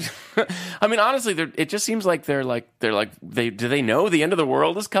 Jesus. I mean, honestly, it just seems like do they know the end of the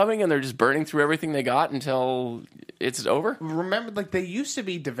world is coming and they're just burning through everything they got until it's over? Remember, they used to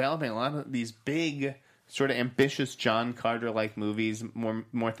be developing a lot of these big, sort of ambitious John Carter-like movies,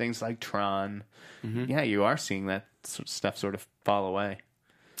 more things like Tron. Mm-hmm. Yeah, you are seeing that sort of stuff sort of fall away.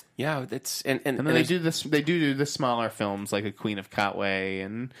 Yeah, it's and then they do this. They do the smaller films like A Queen of Katwe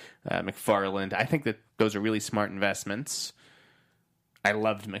and McFarland. I think that those are really smart investments. I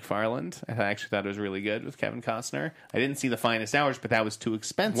loved McFarland. I actually thought it was really good with Kevin Costner. I didn't see The Finest Hours, but that was too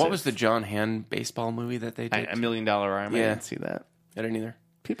expensive. What was the John Hamm baseball movie that they did? $1 Million Arm? Yeah. I didn't see that. I didn't either.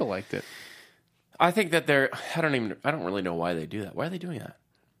 People liked it. I think that I don't really know why they do that. Why are they doing that?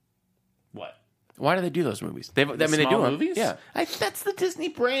 What? Why do they do those movies? They do Small them. movies? Yeah. That's the Disney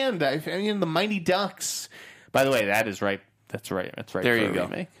brand. The Mighty Ducks. By the way, that is right That's right. That's right. There for you a go.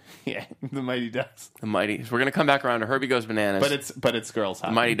 Remake. Yeah, the Mighty Ducks. The Mighty. We're gonna come back around to Herbie Goes Bananas. But it's Girls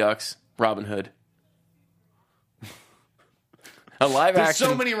Hockey. Mighty Ducks, Robin Hood. A live There's action.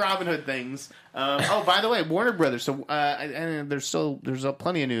 so many Robin Hood things. By the way, Warner Brothers. So and there's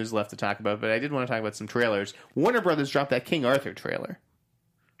plenty of news left to talk about, but I did want to talk about some trailers. Warner Brothers dropped that King Arthur trailer.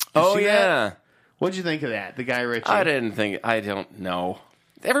 Oh see yeah. that? What'd you think of that? The Guy Ritchie. I don't know.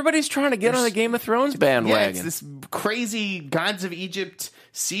 Everybody's trying to get on the Game of Thrones Yeah, bandwagon. it's this crazy Gods of Egypt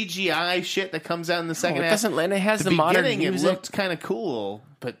CGI shit that comes out in the second it half. doesn't. And it has the the modern beginning, it music. looked kind of cool,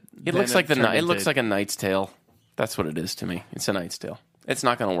 but It then looks like turned it looks into- like a Knight's Tale. That's what it is to me. It's a Knight's Tale. It's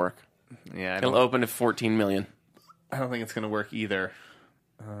not going to work. Yeah, It'll open to 14 million. I don't think it's going to work either.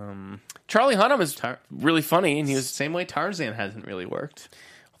 Charlie Hunnam is really funny, and he was. Same way Tarzan hasn't really worked.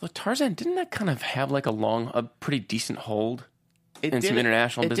 Although Tarzan didn't that kind of have like a pretty decent hold It in some did-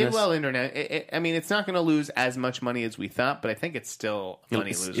 international it business. did well internet. I mean, it's not going to lose as much money as we thought, but I think it's still a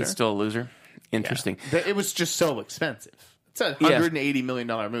funny It's loser. still a loser. Interesting. It was just so expensive. It's a $180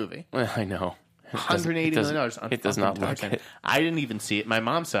 million movie. Well, I know. $180 million on It does not fucking look Tarzan. it. I didn't even see it. My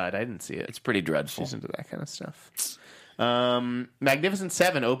mom saw it. I didn't see it. It's pretty dreadful. She's into that kind of stuff. Magnificent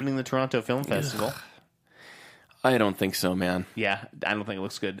Seven opening the Toronto Film Festival. I don't think so, man. Yeah, I don't think it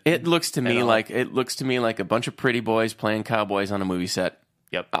looks good. It looks to me all. like a bunch of pretty boys playing cowboys on a movie set.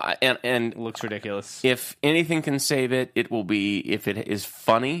 Yep. And It looks ridiculous. if anything can save it, it will be if it is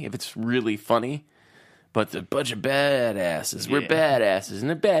funny, if it's really funny. But the bunch of badasses, we're badasses, and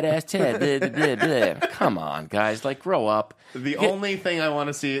the badass Ted. Blah, blah, blah, blah. Come on, guys, like grow up. The only thing I want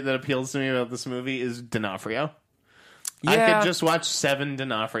to see that appeals to me about this movie is D'Onofrio. I Yeah. could just watch 7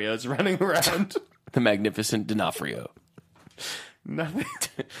 D'Onofrios running around. The magnificent D'Onofrio. Nothing.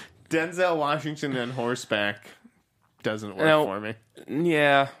 Denzel Washington on horseback doesn't work No. for me.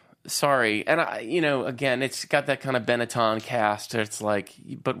 Yeah, sorry. And again, it's got that kind of Benetton cast. It's like,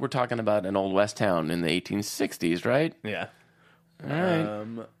 but we're talking about an old West town in the 1860s, right? Yeah. All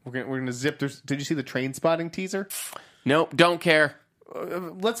right. We're gonna zip. Did you see the Train Spotting teaser? Nope, don't care.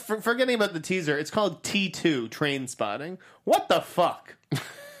 Let's forgetting about the teaser. It's called T2 Train Spotting. What the fuck?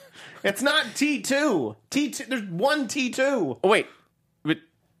 It's not T2. T2. There's one T2. Oh, wait, but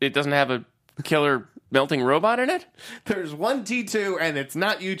it doesn't have a killer melting robot in it? There's one T2, and it's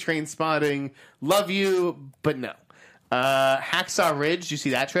not you Train Spotting. Love you, but no. Hacksaw Ridge. Did you see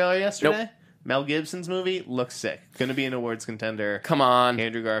that trailer yesterday? Nope. Mel Gibson's movie looks sick. Going to be an awards contender. Come on.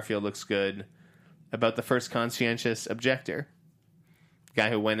 Andrew Garfield looks good. About the first conscientious objector, guy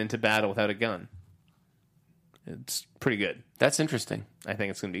who went into battle without a gun. It's pretty good. That's interesting. I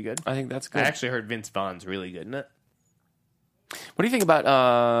think it's going to be good. I think that's I good. actually heard Vince Vaughn's really good in it. What do you think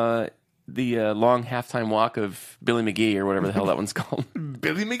about the long halftime walk of Billy McGee or whatever the hell that one's called?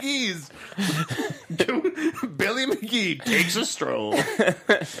 Billy McGee's. Billy McGee takes a stroll.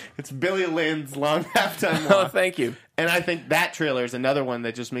 It's Billy Lynn's long halftime Oh, walk. thank you. And I think that trailer is another one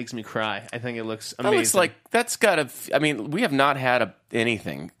that just makes me cry. I think it looks amazing. That looks like that's got to. I mean, we have not had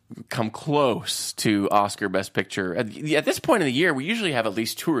anything come close to Oscar Best Picture at this point in the year. We usually have at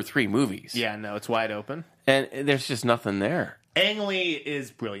least 2 or 3 movies. Yeah, no, it's wide open. And there's just nothing there. Ang Lee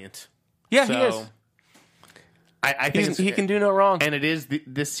is brilliant. Yeah, So, he is. I think He can do no wrong. and it is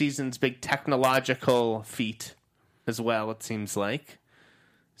this season's big technological feat as well. It seems like,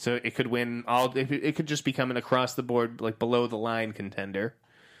 so it could win all. It could just become an across the board, like below the line contender.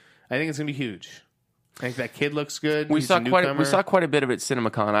 I think it's gonna be huge. I think that kid looks good. we He's saw a quite newcomer. a bit of it at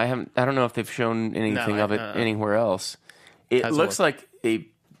CinemaCon. I don't know if they've shown anything No, of it anywhere else. It Hasn't looks looked. like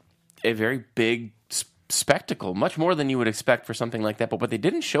a very big spectacle, much more than you would expect for something like that. But what they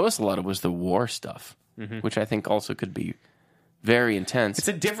didn't show us a lot of was the war stuff, which I think also could be very intense. It's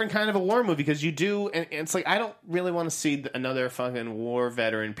a different kind of a war movie because you do, and it's like I don't really want to see another fucking war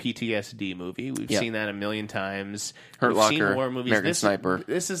veteran PTSD movie. We've Yeah. seen that a million times. Hurt We've seen Locker, war movies. American Sniper.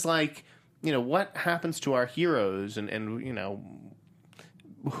 This is like, what happens to our heroes, and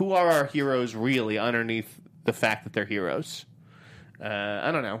who are our heroes really underneath the fact that they're heroes? I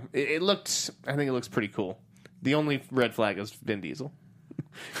don't know. I think it looks pretty cool. The only red flag is Vin Diesel.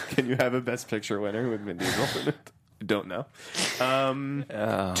 Can you have a Best Picture winner with Vin Diesel in it? I don't know.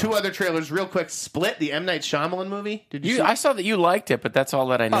 2 other trailers, real quick. Split, the M. Night Shyamalan movie. Did you see? I saw that you liked it, but that's all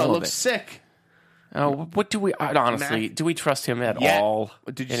that I know Oh, it of looks it. sick. Oh, what do we honestly? Mac- Do we trust him at Yeah. all?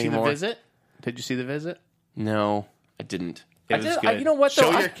 Did you anymore? see The Visit? Did you see The Visit? No, I didn't. It I was did, good. you know what?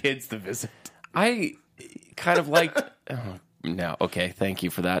 Though? Show your kids The Visit. I kind of liked. No, okay. Thank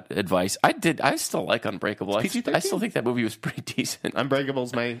you for that advice. I still like Unbreakable. I PG-13? still think that movie was pretty decent.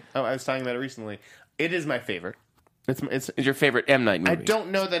 Unbreakable's I was talking about it recently. It is my favorite. It's is your favorite M. Night movie. I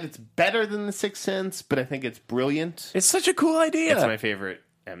don't know that it's better than The Sixth Sense, but I think it's brilliant. It's such a cool idea. It's my favorite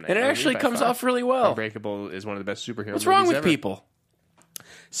M. Night and it movie actually by comes far. off really well. Unbreakable is one of the best superhero What's movies wrong with ever. people?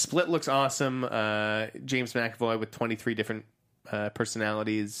 Split looks awesome. James McAvoy with 23 different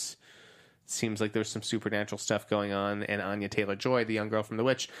personalities. Seems like there's some supernatural stuff going on. And Anya Taylor-Joy, the young girl from The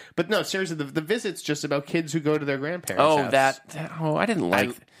Witch. But no, seriously, the visit's just about kids who go to their grandparents' house. I didn't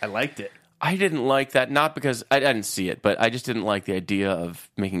like I liked it. I didn't like that, not because I didn't see it, but I just didn't like the idea of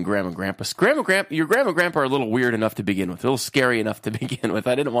making Grandma and Grandpa. Your Grandma and Grandpa are a little weird enough to begin with, a little scary enough to begin with.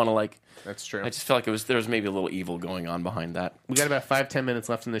 I didn't want to like. That's true. I just felt like there was maybe a little evil going on behind that. We got about 5-10 minutes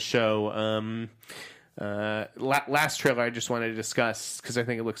left in the show. Last trailer I just wanted to discuss because I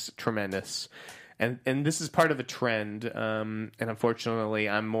think it looks tremendous. And this is part of a trend, and unfortunately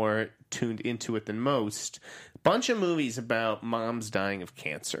I'm more tuned into it than most. Bunch of movies about moms dying of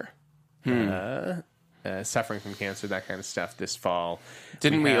cancer. Suffering from cancer, that kind of stuff this fall.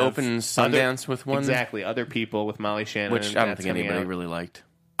 Didn't we have open Sundance with one? Exactly. Other People with Molly Shannon. Which I don't that's think anybody coming out. really liked.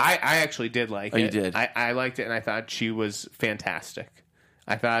 I actually did like it. You did? I liked it, and I thought she was fantastic.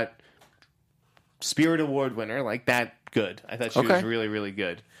 I thought Spirit Award winner, like that, good. I thought she was really, really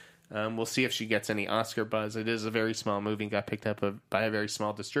good. We'll see if she gets any Oscar buzz. It is a very small movie and got picked up by a very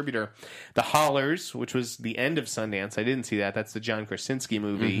small distributor. The Hollers, which was the end of Sundance, I didn't see that. That's the John Krasinski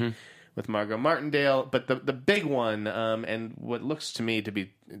movie with Margot Martindale. But the big one, and what looks to me to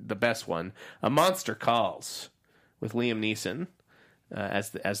be the best one, A Monster Calls with Liam Neeson.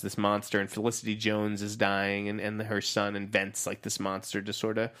 As this monster, and Felicity Jones is dying, and her son invents like this monster to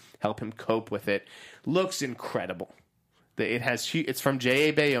sort of help him cope with it. Looks incredible. It's from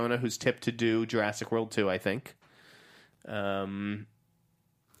J.A. Bayona, who's tipped to do Jurassic World 2, I think. They're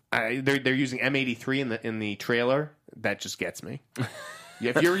using M83 in the trailer. That just gets me.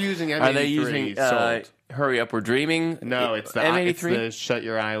 If you're using M83, are they using sold. Hurry Up, We're Dreaming? No, it's the M83. It's the Shut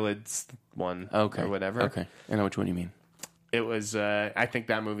Your Eyelids one, or whatever. Okay, I know which one you mean. It was. I think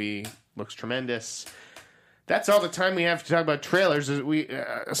that movie looks tremendous. That's all the time we have to talk about trailers.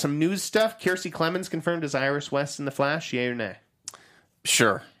 Some news stuff. Kiersey Clemons confirmed as Iris West in The Flash. Yay or nay?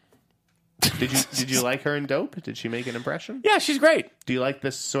 Sure. Did you like her in Dope? Did she make an impression? Yeah, she's great. Do you like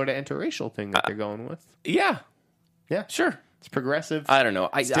this sort of interracial thing that they're going with? Yeah. Yeah, Sure. It's progressive. I don't know.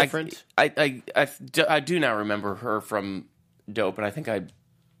 It's different. I do now remember her from Dope, and I think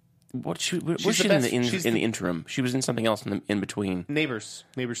was she in the interim? She was in something else in between. Neighbors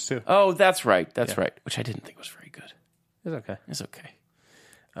 2. Oh, that's right. That's right. Which I didn't think was very good. It's okay.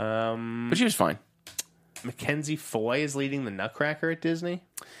 But she was fine. Mackenzie Foy is leading the Nutcracker at Disney.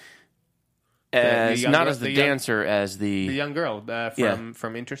 As young not girl- as the the young- dancer, as The young girl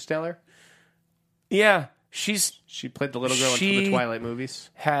from Interstellar. Yeah, She played the little girl in the Twilight movies.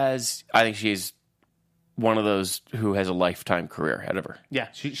 I think she's one of those who has a lifetime career ahead of her. Yeah,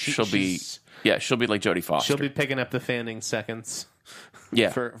 she'll be like Jodie Foster. She'll be picking up the Fanning seconds. Yeah.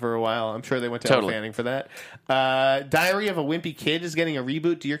 For a while. I'm sure they went to Totally. Elle Fanning for that. Diary of a Wimpy Kid is getting a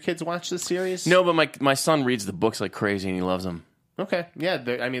reboot. Do your kids watch this series? No, but my son reads the books like crazy and he loves them. Okay. Yeah.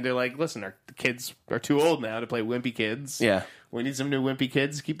 They're like, listen, our kids are too old now to play Wimpy Kids. Yeah. We need some new Wimpy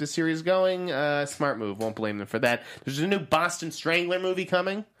Kids to keep the series going. Smart move. Won't blame them for that. There's a new Boston Strangler movie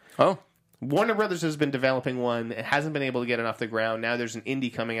coming. Oh. Warner Brothers has been developing one. It hasn't been able to get it off the ground. Now there's an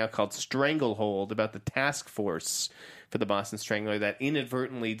indie coming out called Stranglehold about the task force for the Boston Strangler that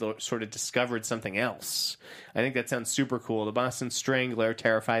inadvertently sort of discovered something else. I think that sounds super cool. The Boston Strangler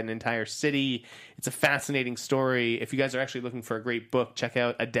terrified an entire city. It's a fascinating story. If you guys are actually looking for a great book, check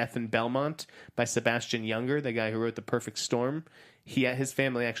out A Death in Belmont by Sebastian Junger, the guy who wrote The Perfect Storm. His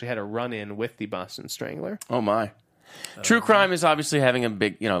family actually had a run-in with the Boston Strangler. Oh, my. True crime is obviously having a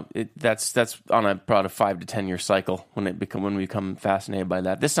big, that's on about a 5 to 10 year cycle when we become fascinated by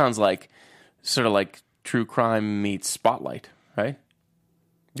that. This sounds like sort of like true crime meets Spotlight, right?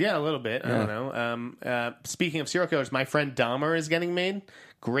 Yeah, a little bit. Yeah. I don't know. Speaking of serial killers, My Friend Dahmer is getting made.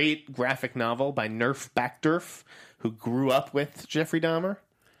 Great graphic novel by Nerf Backdorf, who grew up with Jeffrey Dahmer.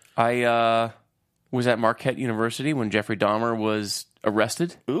 I was at Marquette University when Jeffrey Dahmer was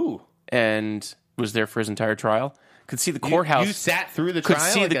arrested. Ooh. And was there for his entire trial. Could see the courthouse. You sat through the could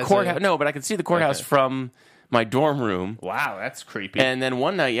trial? see the courthouse. No, but I could see the courthouse from my dorm room. Wow, that's creepy. And then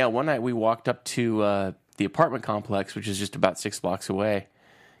one night we walked up to the apartment complex, which is just about 6 blocks away.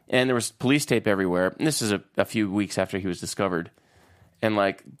 And there was police tape everywhere. And this is a few weeks after he was discovered. and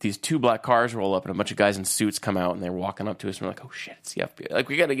like these 2 black cars roll up, and a bunch of guys in suits come out, and they're walking up to us, and we're like, "Oh shit, it's the FBI! Like,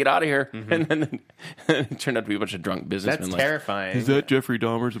 we got to get out of here!" And then it turned out to be a bunch of drunk businessmen. That's like, terrifying. Is that Jeffrey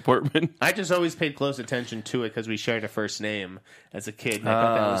Dahmer's apartment? I just always paid close attention to it because we shared a first name as a kid. And I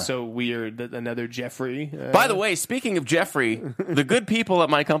thought that was so weird that another Jeffrey. By the way, speaking of Jeffrey, the good people at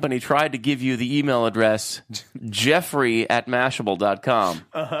my company tried to give you the email address jeffrey@mashable.com.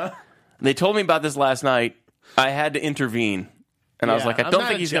 They told me about this last night. I had to intervene. And I was like, I don't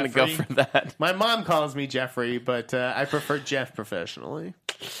think he's going to go for that. My mom calls me Jeffrey, but I prefer Jeff professionally.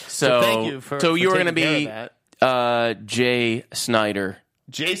 So thank you for you were going to be Jay Snyder.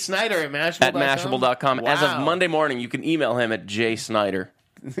 Jay Snyder at Mashable.com? At Mashable.com. Wow. As of Monday morning, you can email him at jsnyder.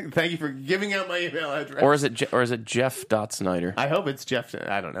 Thank you for giving out my email address. Or is it Jeff.Snyder? I hope it's Jeff.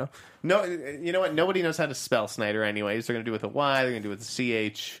 I don't know. No, you know what? Nobody knows how to spell Snyder anyways. They're going to do it with a Y. They're going to do it with a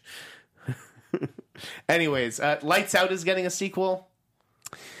CH. Anyways, Lights Out is getting a sequel.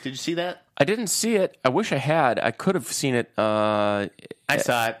 Did you see that? I didn't see it. I wish I had. I could have seen it. I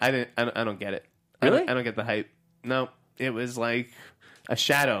saw it. I don't get it. Really? I don't get the hype. No, it was like a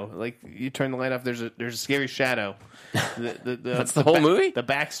shadow. Like you turn the light off. There's a scary shadow. That's the whole movie? The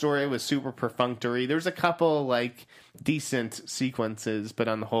backstory was super perfunctory. There's a couple like decent sequences, but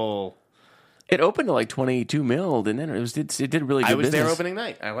on the whole, it opened to like 22 mil, didn't it? It did really good I was business. there opening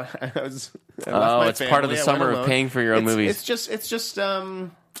night. I left it's my part of the family. summer of paying for your own movies. It's just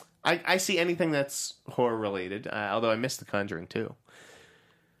I see anything that's horror related. Although I missed The Conjuring too,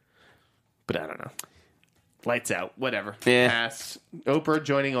 but I don't know. Lights Out, whatever. Yeah. Pass. Oprah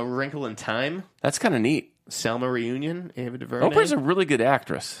joining A Wrinkle in Time. That's kind of neat. Selma reunion. Ava DuVernay. Oprah's a really good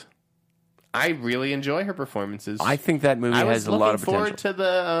actress. I really enjoy her performances. I think that movie has a lot of potential. I was looking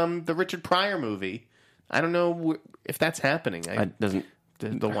forward to the Richard Pryor movie. I don't know if that's happening. I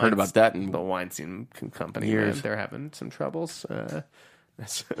heard about that in the Weinstein Company. years. Man, they're having some troubles.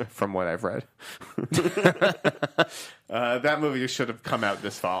 From what I've read, that movie should have come out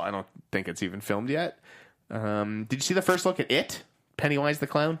this fall. I don't think it's even filmed yet. Did you see the first look at It? Pennywise the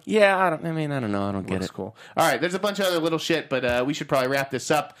Clown? Yeah, I don't know. I don't get it. Cool. All right, there's a bunch of other little shit, but we should probably wrap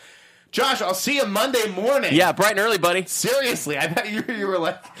this up. Josh, I'll see you Monday morning. Yeah, bright and early, buddy. Seriously, I thought you were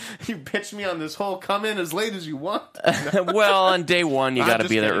like, you pitched me on this whole come in as late as you want. Well, on day one, you got to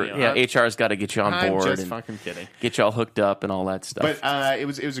be there. kidding. Yeah, HR's got to get you on board. I'm just and fucking kidding. Get you all hooked up and all that stuff. But it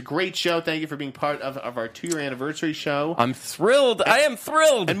was a great show. Thank you for being part of our 2-year anniversary show. I'm thrilled. I am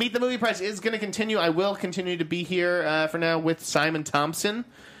thrilled. And Meet the Movie Price is going to continue. I will continue to be here for now with Simon Thompson.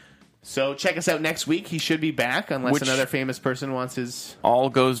 So check us out next week. He should be back unless another famous person wants his...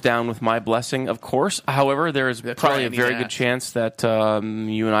 All goes down with my blessing, of course. However, there is probably a very good chance that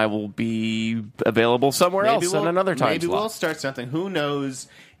you and I will be available somewhere else at another time Maybe slot. we'll start something. Who knows?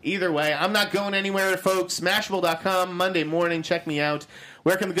 Either way, I'm not going anywhere, folks. Mashable.com, Monday morning. Check me out.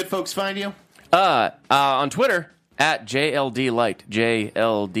 Where can the good folks find you? On Twitter, at JLDLight.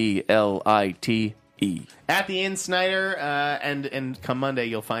 JLDLITE. At the Inn Snyder, and come Monday,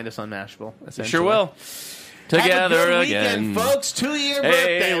 you'll find us on Mashable. Sure will. Together Have a good again, weekend, folks. 2-year hey,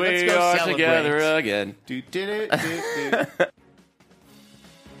 birthday. Let's we go are celebrate. together again.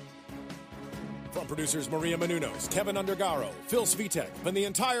 From producers Maria Menounos, Kevin Undergaro, Phil Svitek, and the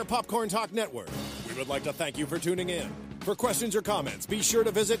entire Popcorn Talk Network, we would like to thank you for tuning in. For questions or comments, be sure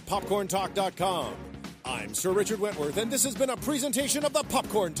to visit popcorntalk.com. I'm Sir Richard Wentworth, and this has been a presentation of the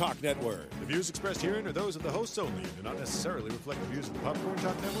Popcorn Talk Network. The views expressed herein are those of the hosts only and do not necessarily reflect the views of the Popcorn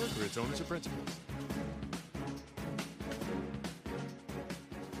Talk Network or its owners or principals.